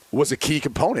was a key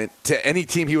component to any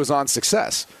team he was on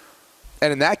success.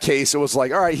 And in that case, it was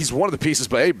like, all right, he's one of the pieces,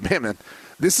 but hey, man,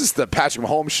 this is the Patrick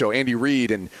Mahomes show, Andy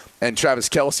Reid and Travis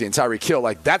Kelce and Tyreek Hill.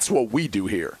 Like, that's what we do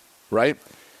here, right?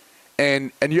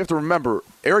 And you have to remember,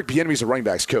 Eric Bieniemy's a running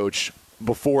backs coach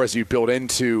before as you build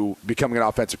into becoming an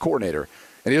offensive coordinator.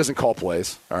 And he doesn't call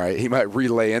plays, all right? He might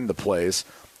relay in the plays,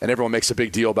 and everyone makes a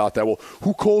big deal about that. Well,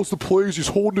 who calls the plays? He's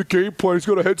holding the game plan. He's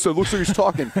got a headset. Looks like he's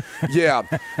talking. Yeah,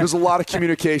 there's a lot of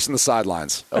communication on the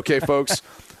sidelines, okay, folks?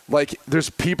 Like, there's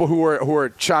people who are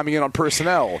chiming in on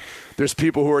personnel. There's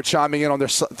people who are chiming in on their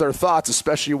thoughts,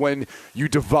 especially when you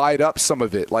divide up some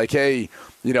of it. Like, hey,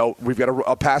 you know, we've got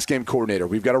a pass game coordinator.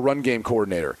 We've got a run game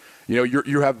coordinator. You know,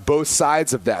 you have both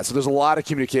sides of that. So there's a lot of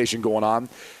communication going on.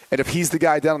 And if he's the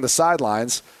guy down on the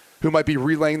sidelines who might be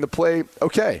relaying the play,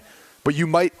 okay. But you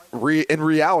might, in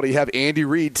reality, have Andy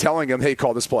Reid telling him, hey,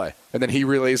 call this play. And then he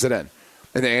relays it in.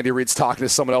 And then Andy Reid's talking to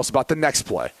someone else about the next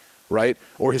play. Right?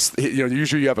 Or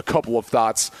usually you have a couple of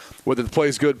thoughts, whether the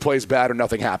play's good, play's bad, or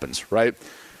nothing happens, right?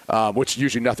 Which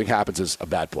usually nothing happens is a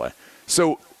bad play.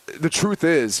 So the truth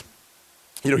is,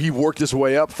 you know, he worked his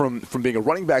way up from being a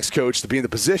running backs coach to being in the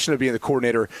position of being the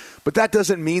coordinator, but that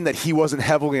doesn't mean that he wasn't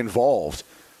heavily involved,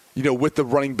 you know, with the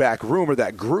running back room or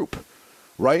that group,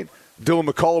 right? Dylan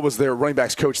McCullough was their running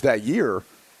backs coach that year,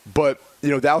 but, you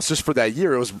know, that was just for that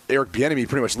year. It was Eric Bieniemy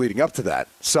pretty much leading up to that.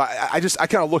 So I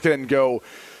kind of look at it and go,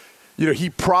 you know,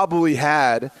 he probably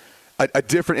had a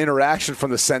different interaction from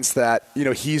the sense that, you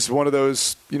know, he's one of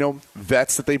those, you know,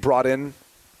 vets that they brought in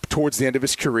towards the end of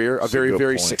his career, a very,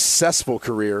 very successful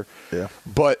career. Yeah.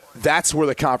 But that's where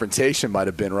the confrontation might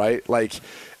have been, right? Like,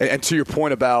 and to your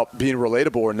point about being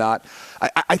relatable or not,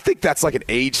 I think that's like an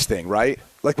age thing, right?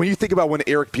 Like when you think about when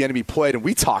Eric Bieniemy played, and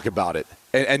we talk about it,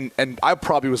 and I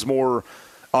probably was more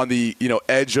on the, you know,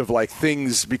 edge of like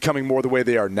things becoming more the way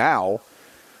they are now.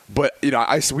 But, you know,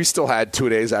 we still had 2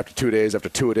 days after 2 days after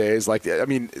 2 days. Like, I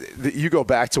mean, you go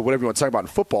back to what everyone's talking about in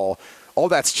football, all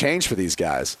that's changed for these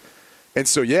guys. And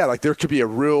so, yeah, like there could be a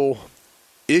real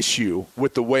issue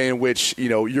with the way in which,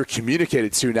 you're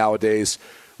communicated to nowadays,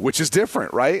 which is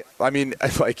different, right? I mean,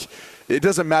 like, it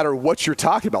doesn't matter what you're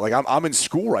talking about. Like, I'm in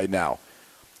school right now.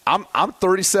 I'm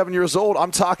 37 years old.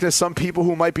 I'm talking to some people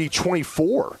who might be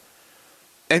 24.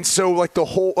 And so, like,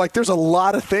 there's a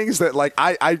lot of things that, like,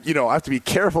 I have to be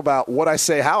careful about what I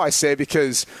say, how I say,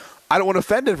 because I don't want to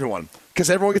offend everyone, because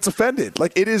everyone gets offended.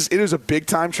 Like, it is a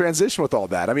big-time transition with all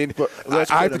that. I mean, I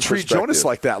have to treat Jonas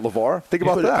like that, LeVar. Think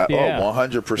about that. Yeah. Oh,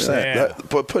 100%. Yeah.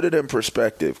 But put it in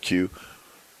perspective, Q.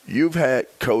 You've had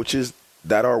coaches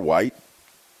that are white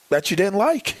that you didn't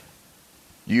like.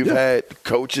 You've had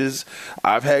coaches –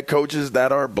 I've had coaches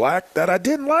that are black that I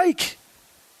didn't like.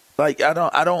 Like, I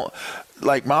don't –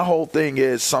 like, my whole thing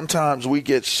is sometimes we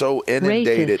get so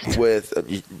inundated with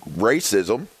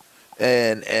racism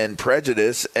and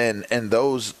prejudice and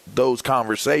those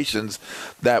conversations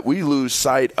that we lose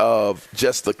sight of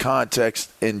just the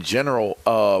context in general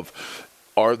of,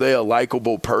 are they a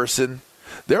likable person?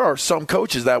 There are some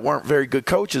coaches that weren't very good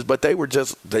coaches, but they were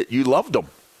just that you loved them.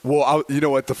 Well, you know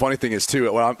what the funny thing is,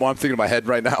 too, what I'm thinking in my head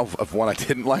right now of one I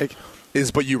didn't like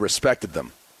is, but you respected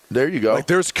them. There you go. Like,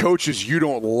 there's coaches you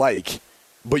don't like,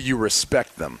 but you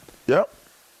respect them. Yep.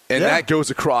 And that goes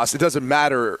across. It doesn't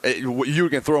matter. You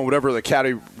can throw in whatever the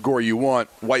category you want,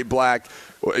 white, black,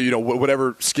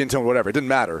 whatever skin tone, whatever. It didn't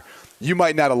matter. You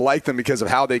might not have liked them because of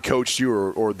how they coached you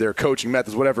or their coaching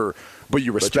methods, whatever, but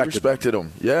you respected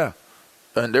them. Yeah.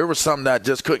 And there was some that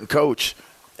just couldn't coach,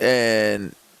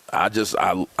 and I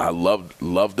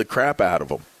loved the crap out of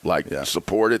them. Like,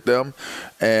 supported them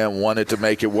and wanted to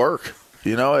make it work.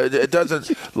 It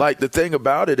doesn't – like, the thing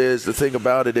about it is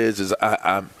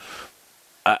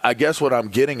I guess what I'm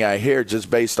getting at here, just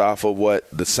based off of what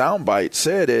the soundbite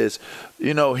said, is,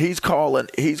 he's calling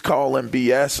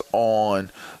BS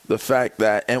on the fact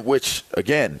that – and which,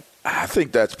 again – I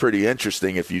think that's pretty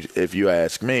interesting if you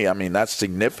ask me. I mean, that's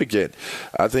significant.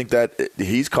 I think that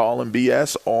he's calling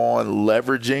BS on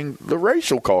leveraging the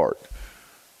racial card.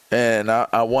 And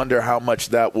I wonder how much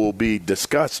that will be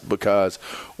discussed, because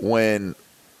when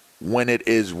it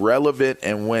is relevant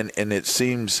and it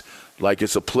seems like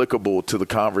it's applicable to the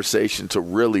conversation to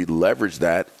really leverage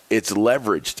that, it's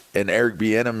leveraged. And Eric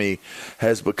Bieniemy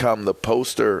has become the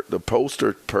poster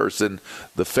person,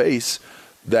 the face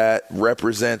that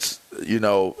represents,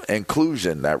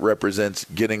 inclusion, that represents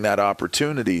getting that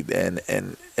opportunity. And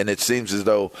it seems as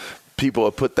though people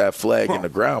have put that flag in the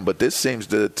ground, but this seems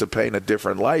to paint a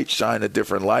different light, shine a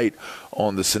different light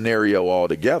on the scenario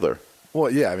altogether. Well,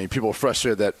 yeah, I mean, people are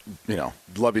frustrated that,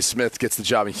 Lovie Smith gets the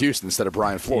job in Houston instead of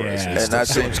Brian Flores. Yeah. And that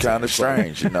seems kind of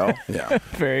strange, Yeah.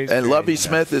 Very and strange, Lovie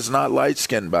Smith is not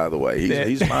light-skinned, by the way.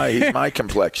 He's my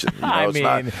complexion.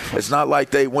 It's not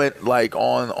like they went like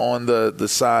on the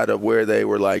side of where they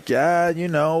were like,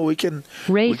 we can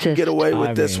get away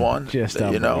with this one. Just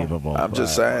unbelievable. I'm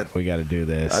just saying. We got to do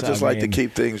this. I just like to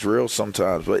keep things real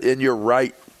sometimes. And you're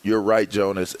right. You're right,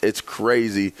 Jonas. It's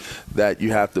crazy that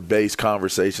you have to base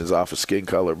conversations off of skin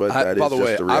color, but that is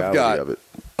just the reality of it.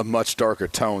 I've got a much darker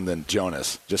tone than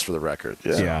Jonas, just for the record.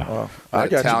 Yeah. Well, I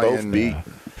got Italian, you both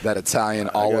beat. That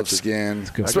Italian olive skin,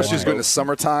 especially as good in the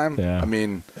summertime. Yeah. I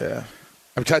mean,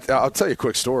 I'll tell you a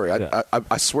quick story.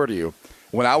 I swear to you,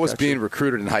 when I was being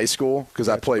recruited in high school, because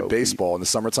I played baseball in the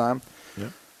summertime,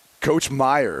 Coach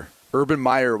Meyer, Urban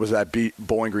Meyer, was at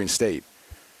Bowling Green State.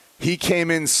 He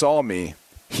came in, saw me.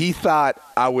 He thought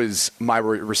I was my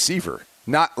receiver.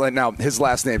 Not like now. His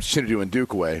last name's Chinedu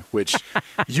Ndukwe, which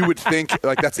you would think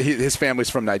like that's his family's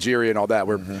from Nigeria and all that.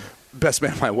 We're best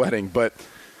man at my wedding, but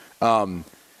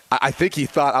I think he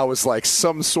thought I was like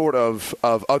some sort of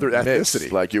other ethnicity,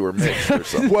 mixed, like you were mixed or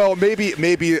something. Well, maybe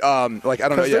like I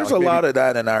don't know. There's a lot of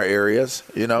that in our areas,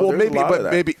 Well,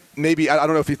 maybe I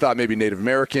don't know if he thought maybe Native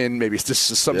American, maybe it's just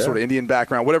some sort of Indian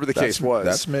background, whatever the case was.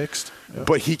 That's mixed. Yeah.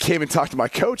 But he came and talked to my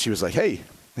coach. He was like, "Hey,"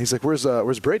 he's like, "Where's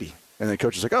Brady?" And then the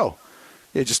coach was like, "Oh,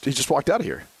 yeah, he just walked out of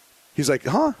here." He's like,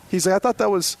 "Huh?" He's like, "I thought that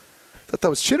was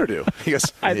Chinedu." He goes,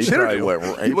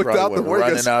 Chinedu. He looked out the window,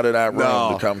 running out of that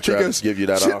room to come try to give you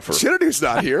that offer. Chinedu's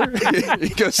not here. he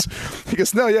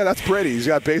goes, "No, yeah, that's Brady. He's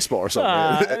got baseball or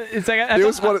something." It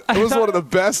was one of the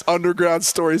best underground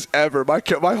stories ever.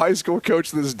 My high school coach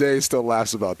to this day still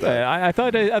laughs about that. I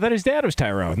thought his dad was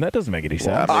Tyrone. That doesn't make any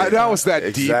sense. That was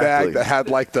that D-bag that had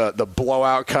like the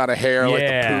blowout kind of hair, like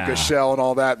the puka shell and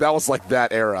all that. That was like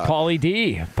that era. Paulie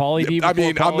D. I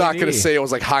mean, I'm not going to say it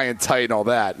was like high and tight and all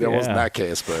that. It wasn't that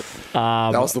case, but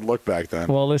that was the look back then.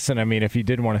 Well, listen, I mean, if you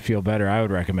did want to feel better, I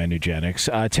would recommend Nugenix.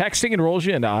 Texting enrolls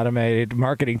you into automated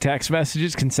marketing text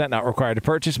messages. Consent not required to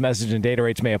purchase. Message and data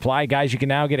rates may apply. Guys, you can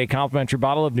now get a complimentary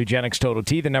bottle of Nugenix Total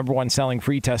T, the #1 selling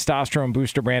free testosterone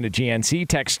booster brand at GNC.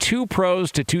 Text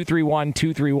 2PROS to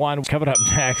 231-231. Coming up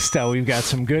next, we've got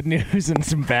some good news and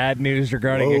some bad news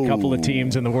regarding a couple of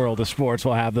teams in the world of sports.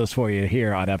 We'll have those for you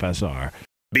here on FSR.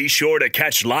 Be sure to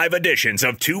catch live editions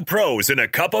of Two Pros and a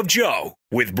Cup of Joe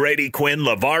with Brady Quinn,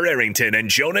 LeVar Arrington, and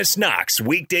Jonas Knox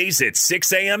weekdays at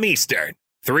 6 a.m. Eastern,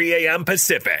 3 a.m.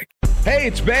 Pacific. Hey,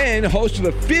 it's Ben, host of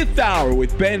the Fifth Hour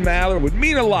with Ben Maller. It would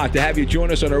mean a lot to have you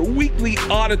join us on our weekly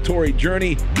auditory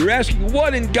journey. You're asking,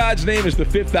 what in God's name is the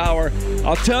Fifth Hour?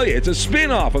 I'll tell you, it's a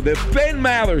spin-off of the Ben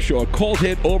Maller Show, a cult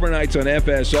hit overnights on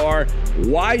FSR.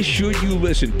 Why should you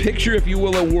listen? Picture, if you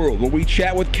will, a world where we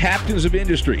chat with captains of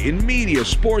industry in media,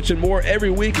 sports, and more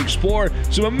every week. Explore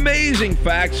some amazing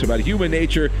facts about human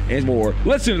nature and more.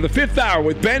 Listen to the Fifth Hour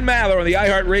with Ben Maller on the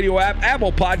iHeartRadio app,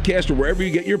 Apple Podcast, or wherever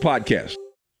you get your podcasts.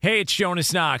 Hey, it's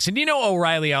Jonas Knox, and you know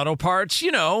O'Reilly Auto Parts,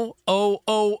 you know,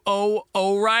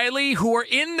 O'Reilly, who are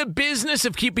in the business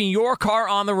of keeping your car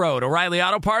on the road. O'Reilly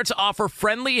Auto Parts offer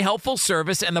friendly, helpful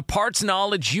service and the parts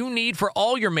knowledge you need for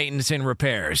all your maintenance and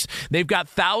repairs. They've got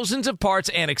thousands of parts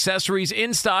and accessories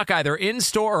in stock, either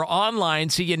in-store or online,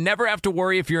 so you never have to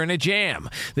worry if you're in a jam.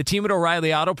 The team at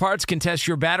O'Reilly Auto Parts can test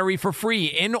your battery for free,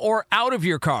 in or out of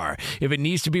your car. If it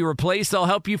needs to be replaced, they'll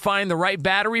help you find the right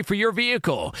battery for your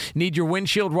vehicle. Need your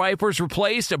windshield wipers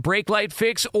replaced, a brake light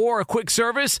fix, or a quick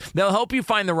service? They'll help you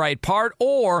find the right part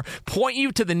or point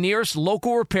you to the nearest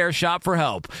local repair shop for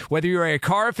help. Whether you're a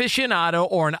car aficionado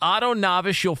or an auto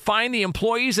novice, you'll find the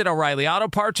employees at O'Reilly Auto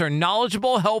Parts are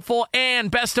knowledgeable, helpful,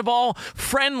 and best of all,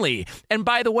 friendly. And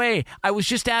by the way, I was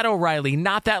just at O'Reilly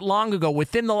not that long ago,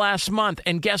 within the last month,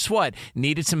 and guess what?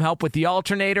 Needed some help with the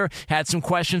alternator, had some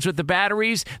questions with the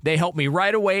batteries. They helped me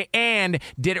right away and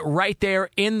did it right there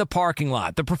in the parking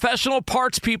lot. The professional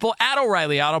parts people at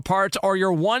O'Reilly Auto Parts are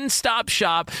your one-stop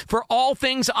shop for all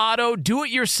things auto,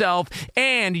 do-it-yourself,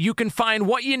 and you can find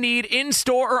what you need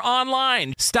in-store or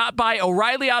online. Stop by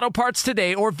O'Reilly Auto Parts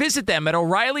today or visit them at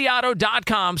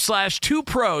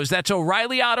O'ReillyAuto.com/2pros. That's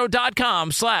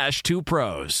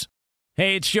O'ReillyAuto.com/2pros.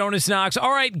 Hey, it's Jonas Knox.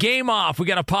 All right, game off. We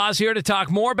got to pause here to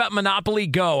talk more about Monopoly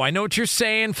Go. I know what you're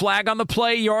saying, flag on the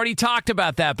play. You already talked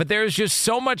about that, but there's just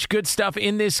so much good stuff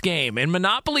in this game. In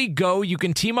Monopoly Go, you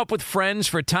can team up with friends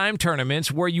for time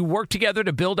tournaments where you work together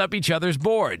to build up each other's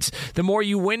boards. The more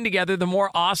you win together, the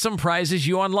more awesome prizes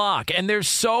you unlock. And there's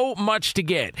so much to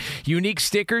get. Unique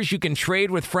stickers you can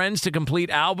trade with friends to complete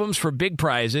albums for big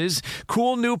prizes.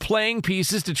 Cool new playing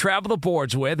pieces to travel the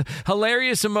boards with.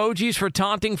 Hilarious emojis for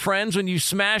taunting friends when you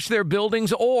smash their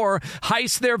buildings or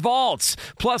heist their vaults.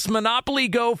 Plus, Monopoly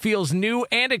Go feels new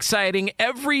and exciting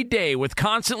every day with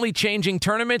constantly changing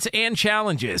tournaments and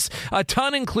challenges. A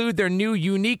ton include their new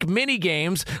unique mini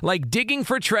games like digging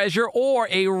for treasure or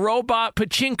a robot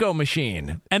pachinko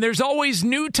machine. And there's always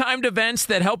new timed events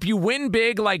that help you win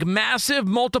big, like massive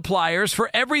multipliers for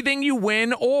everything you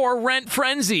win or rent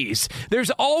frenzies.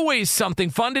 There's always something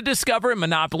fun to discover in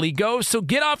Monopoly Go, so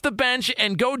get off the bench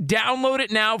and go download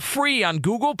it now free on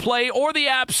Google Play or the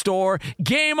App Store.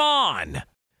 Game on!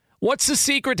 What's the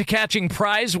secret to catching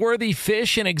prize-worthy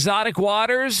fish in exotic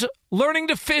waters? Learning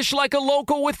to fish like a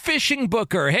local with Fishing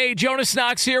Booker. Hey, Jonas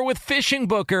Knox here with Fishing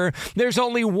Booker. There's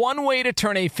only one way to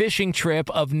turn a fishing trip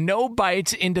of no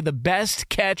bites into the best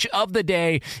catch of the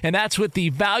day, and that's with the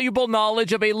valuable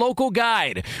knowledge of a local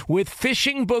guide. With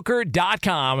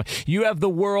FishingBooker.com, you have the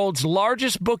world's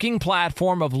largest booking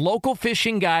platform of local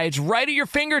fishing guides right at your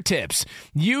fingertips.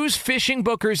 Use Fishing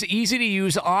Booker's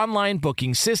easy-to-use online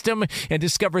booking system and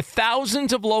discover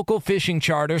thousands of local fishing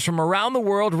charters from around the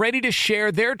world ready to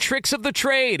share their tricks of the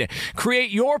trade.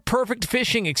 Create your perfect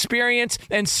fishing experience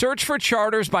and search for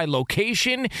charters by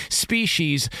location,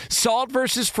 species, salt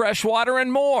versus freshwater,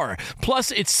 and more.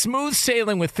 Plus, it's smooth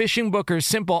sailing with Fishing Booker's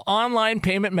simple online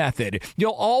payment method.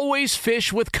 You'll always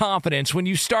fish with confidence when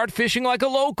you start fishing like a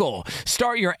local.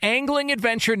 Start your angling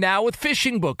adventure now with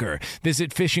Fishing Booker. Visit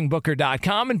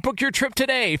FishingBooker.com and book your trip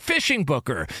today. Fishing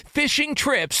Booker. Fishing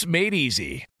trips made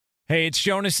easy. Hey, it's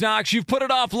Jonas Knox. You've put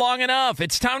it off long enough.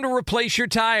 It's time to replace your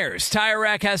tires. Tire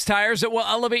Rack has tires that will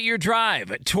elevate your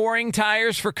drive. Touring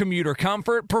tires for commuter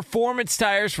comfort, performance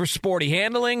tires for sporty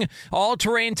handling,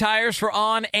 all-terrain tires for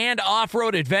on- and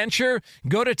off-road adventure.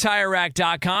 Go to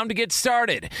TireRack.com to get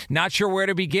started. Not sure where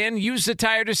to begin? Use the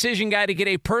Tire Decision Guide to get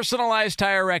a personalized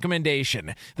tire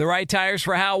recommendation. The right tires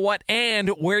for how, what, and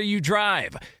where you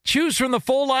drive. Choose from the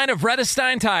full line of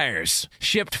Vredestein tires.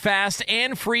 Shipped fast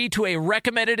and free to a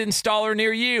recommended installer installer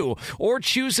near you, or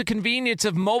choose the convenience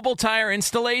of mobile tire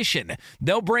installation.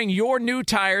 They'll bring your new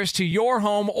tires to your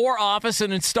home or office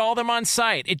and install them on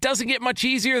site. It doesn't get much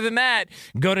easier than that.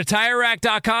 Go to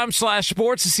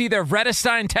TireRack.com/sports to see their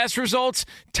Vredestein test results,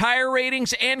 tire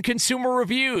ratings, and consumer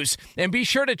reviews. And be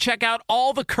sure to check out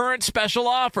all the current special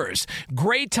offers.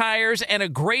 Great tires and a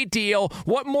great deal.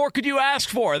 What more could you ask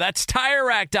for? That's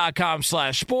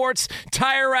TireRack.com/sports.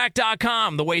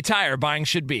 TireRack.com, the way tire buying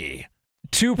should be.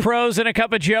 Two pros and a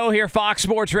cup of Joe here, Fox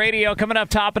Sports Radio. Coming up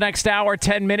top of next hour,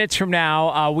 10 minutes from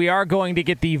now, we are going to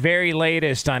get the very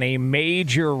latest on a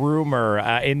major rumor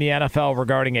in the NFL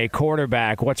regarding a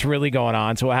quarterback. What's really going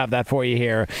on? So we'll have that for you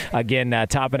here. Again,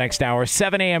 top of next hour,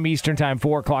 7 a.m. Eastern Time,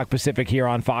 4 o'clock Pacific here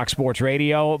on Fox Sports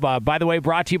Radio. By the way,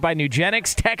 brought to you by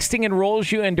Nugenix. Texting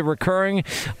enrolls you into recurring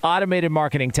automated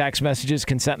marketing text messages.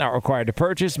 Consent not required to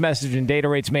purchase. Message and data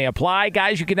rates may apply.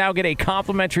 Guys, you can now get a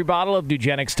complimentary bottle of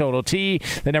Nugenix Total T,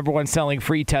 the #1 selling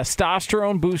free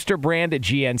testosterone booster brand at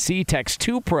GNC. Text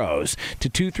 2PROS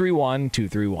to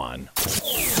 231-231.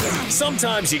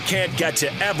 Sometimes you can't get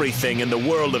to everything in the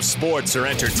world of sports or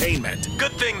entertainment.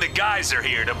 Good thing the guys are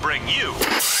here to bring you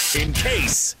in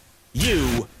case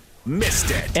you missed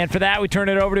it. And for that, we turn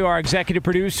it over to our executive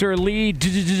producer, Lee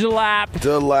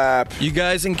Delap. You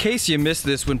guys, in case you missed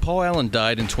this, when Paul Allen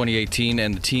died in 2018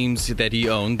 and the teams that he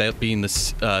owned, that being the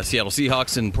Seattle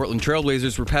Seahawks and Portland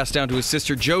Trailblazers, were passed down to his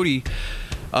sister Jody,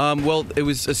 well, it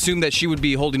was assumed that she would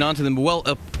be holding on to them. Well,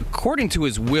 according to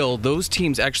his will, those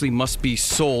teams actually must be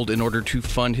sold in order to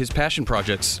fund his passion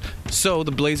projects. So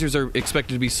the Blazers are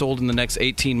expected to be sold in the next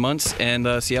 18 months, and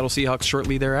the Seattle Seahawks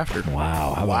shortly thereafter.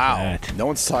 Wow. How about that? No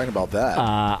one's talking about that.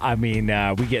 We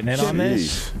getting in on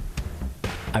this?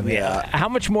 How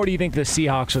much more do you think the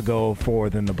Seahawks will go for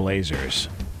than the Blazers?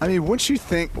 I mean, wouldn't you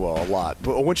think, well, a lot,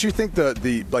 but wouldn't you think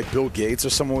the like Bill Gates or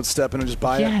someone would step in and just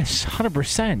buy it? Yes,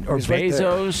 100%. Or He's right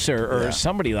Bezos or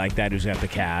somebody like that who's got the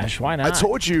cash. Why not? I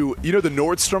told you, the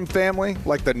Nordstrom family,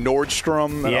 like the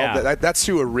Nordstrom, and all that, that's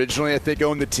who originally, I think,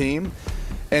 owned the team.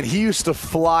 And he used to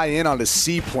fly in on a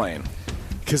seaplane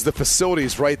because the facility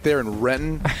is right there in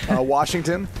Renton,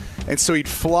 Washington. And so he'd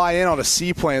fly in on a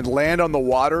seaplane, land on the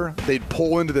water, they'd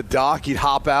pull into the dock, he'd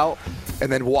hop out,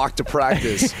 and then walk to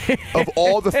practice. Of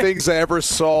all the things I ever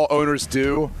saw owners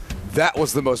do, that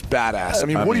was the most badass. I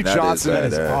mean Woody Johnson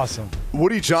is awesome.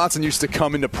 Woody Johnson used to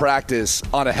come into practice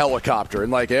on a helicopter,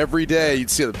 and like every day you'd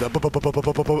see and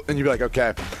you'd be like,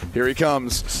 okay, here he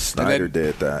comes. Snyder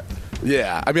did that.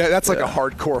 Yeah, I mean that's like a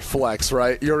hardcore flex,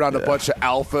 right? You're around a bunch of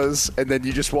alphas, and then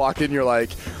you just walk in, you're like,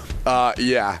 I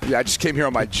just came here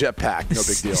on my jetpack. No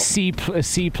big deal.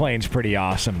 Seaplane's pretty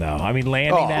awesome, though. I mean,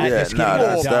 landing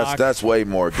that. That's way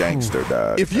more gangster,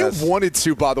 dog. If you wanted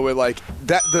to, by the way, like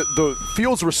that, the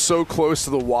fields were so close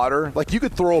to the water, like you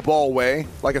could throw a ball away,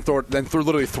 like and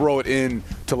literally throw it in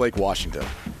to Lake Washington.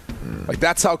 Like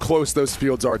that's how close those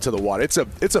fields are to the water. It's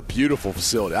a beautiful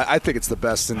facility. I think it's the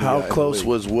best in the How close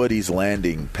was Woody's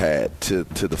landing pad to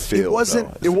the field?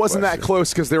 It wasn't that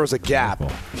close because there was a gap.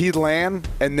 He'd land,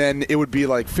 and then it would be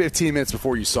like 15 minutes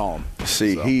before you saw him.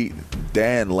 See,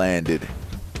 Dan landed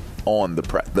on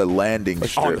the landing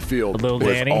strip on the field.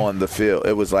 Was on the field.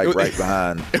 It was like right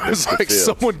behind. It was like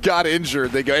someone got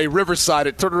injured. They go, hey,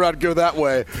 Riverside, turn around and go that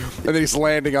way, and then he's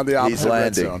landing on the opposite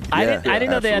red zone. I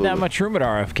didn't know they had that much room at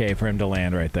RFK for him to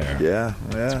land right there. Yeah,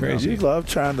 that's crazy. You love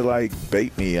trying to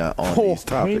bait me on these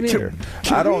topics here.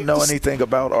 I don't know anything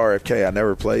about RFK. I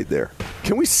never played there.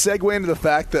 Can we segue into the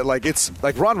fact that it's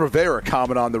like Ron Rivera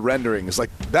comment on the renderings,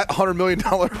 like that $100 million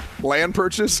land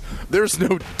purchase? There's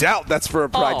no doubt that's for a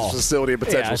practice facility and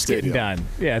potential stadium.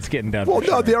 It's getting done. Well,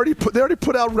 no, they already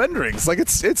put out renderings. Like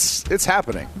it's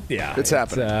happening. Yeah, it's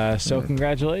happening. So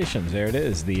congratulations, there it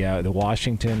is. The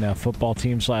Washington football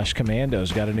team /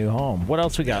 Commandos got a new home. What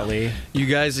else we got, Lee? You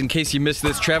guys, in case you missed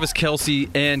this, Travis Kelce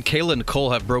and Kayla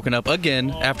Nicole have broken up again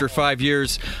after 5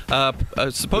 years,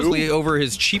 supposedly over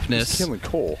his cheapness.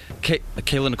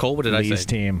 Kayla Nicole. What did I say? Lee's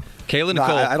team. Kayla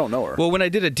Nicole. I don't know her. Well, when I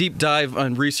did a deep dive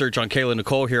on research on Kayla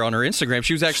Nicole here on her Instagram,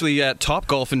 she was actually at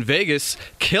Topgolf in Vegas,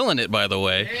 killing it, by the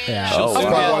way. Yeah. Probably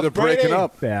why they're breaking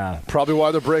up. Yeah. Probably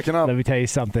why they're breaking up. Let me tell you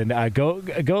something. Go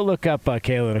look up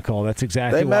Kayla Nicole. That's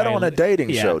exactly they why. They met on a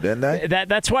dating show, didn't they?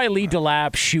 That's why Lee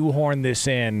DeLapp shoehorned this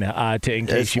in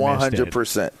case you missed it.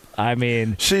 100%. I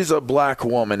mean, she's a black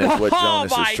woman is what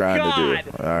Jonas is trying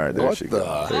to do. All right, there she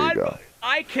goes. There you go.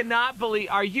 I cannot believe.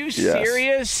 Are you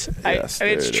serious? Yes,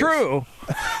 it's true.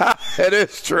 It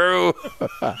is true.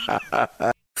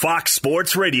 Fox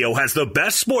Sports Radio has the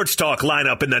best sports talk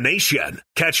lineup in the nation.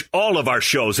 Catch all of our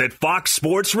shows at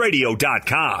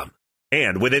foxsportsradio.com.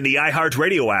 And within the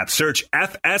iHeartRadio app, search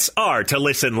FSR to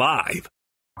listen live.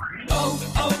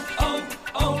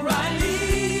 O'Reilly!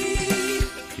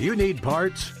 You need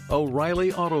parts?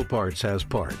 O'Reilly Auto Parts has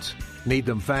parts. Need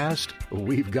them fast?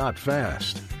 We've got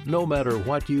fast. No matter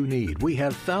what you need, we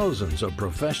have thousands of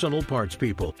professional parts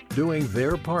people doing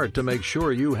their part to make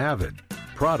sure you have it.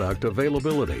 Product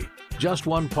availability. Just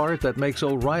one part that makes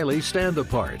O'Reilly stand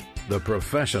apart. The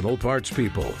professional parts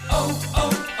people.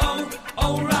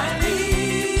 O'Reilly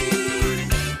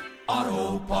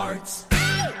Auto Parts.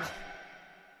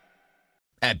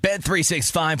 At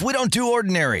Bet365, we don't do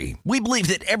ordinary. We believe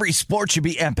that every sport should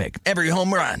be epic. Every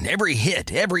home run, every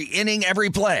hit, every inning, every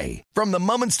play. From the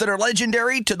moments that are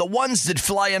legendary to the ones that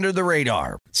fly under the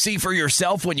radar. See for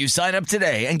yourself when you sign up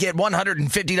today and get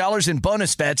 $150 in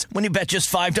bonus bets when you bet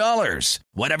just $5.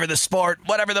 Whatever the sport,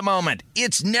 whatever the moment,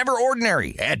 it's never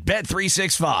ordinary at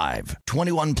Bet365.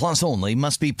 21 plus only.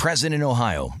 Must be present in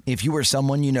Ohio. If you or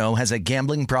someone you know has a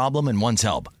gambling problem and wants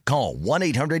help, call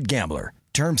 1-800-GAMBLER.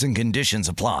 Terms and conditions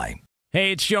apply.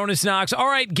 Hey, it's Jonas Knox. All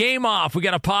right, game off. We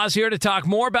got to pause here to talk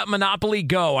more about Monopoly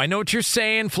Go. I know what you're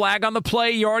saying, flag on the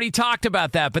play. You already talked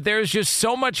about that, but there's just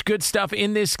so much good stuff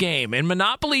in this game. In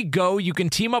Monopoly Go, you can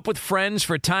team up with friends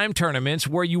for time tournaments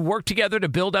where you work together to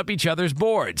build up each other's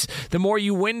boards. The more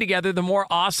you win together, the more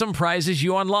awesome prizes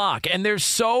you unlock. And there's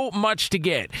so much to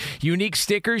get. Unique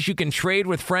stickers you can trade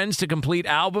with friends to complete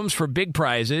albums for big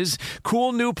prizes.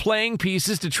 Cool new playing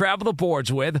pieces to travel the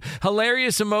boards with.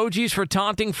 Hilarious emojis for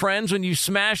taunting friends when you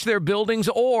smash their buildings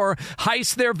or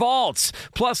heist their vaults.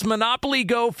 Plus, Monopoly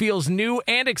Go feels new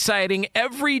and exciting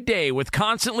every day with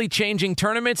constantly changing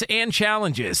tournaments and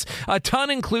challenges. A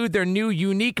ton include their new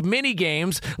unique mini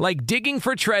games like digging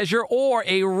for treasure or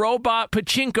a robot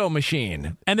pachinko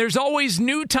machine. And there's always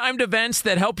new timed events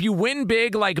that help you win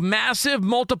big, like massive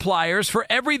multipliers for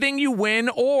everything you win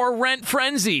or rent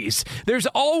frenzies. There's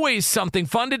always something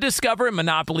fun to discover in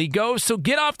Monopoly Go, so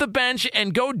get off the bench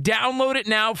and go download it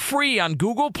now free on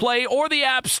Google Play or the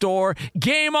App Store.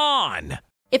 Game on!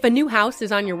 If a new house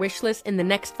is on your wish list in the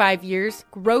next 5 years,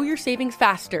 grow your savings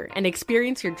faster and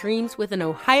experience your dreams with an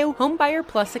Ohio Homebuyer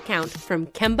Plus account from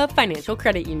Kemba Financial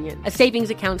Credit Union. A savings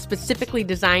account specifically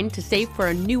designed to save for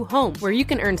a new home, where you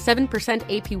can earn 7%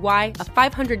 APY,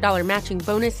 a $500 matching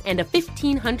bonus, and a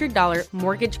 $1,500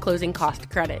 mortgage closing cost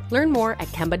credit. Learn more at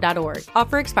Kemba.org.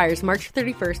 Offer expires March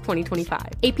 31st, 2025.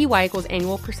 APY equals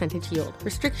annual percentage yield.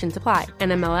 Restrictions apply.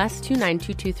 NMLS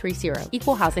 292230.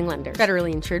 Equal housing lender.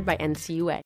 Federally insured by NCUA.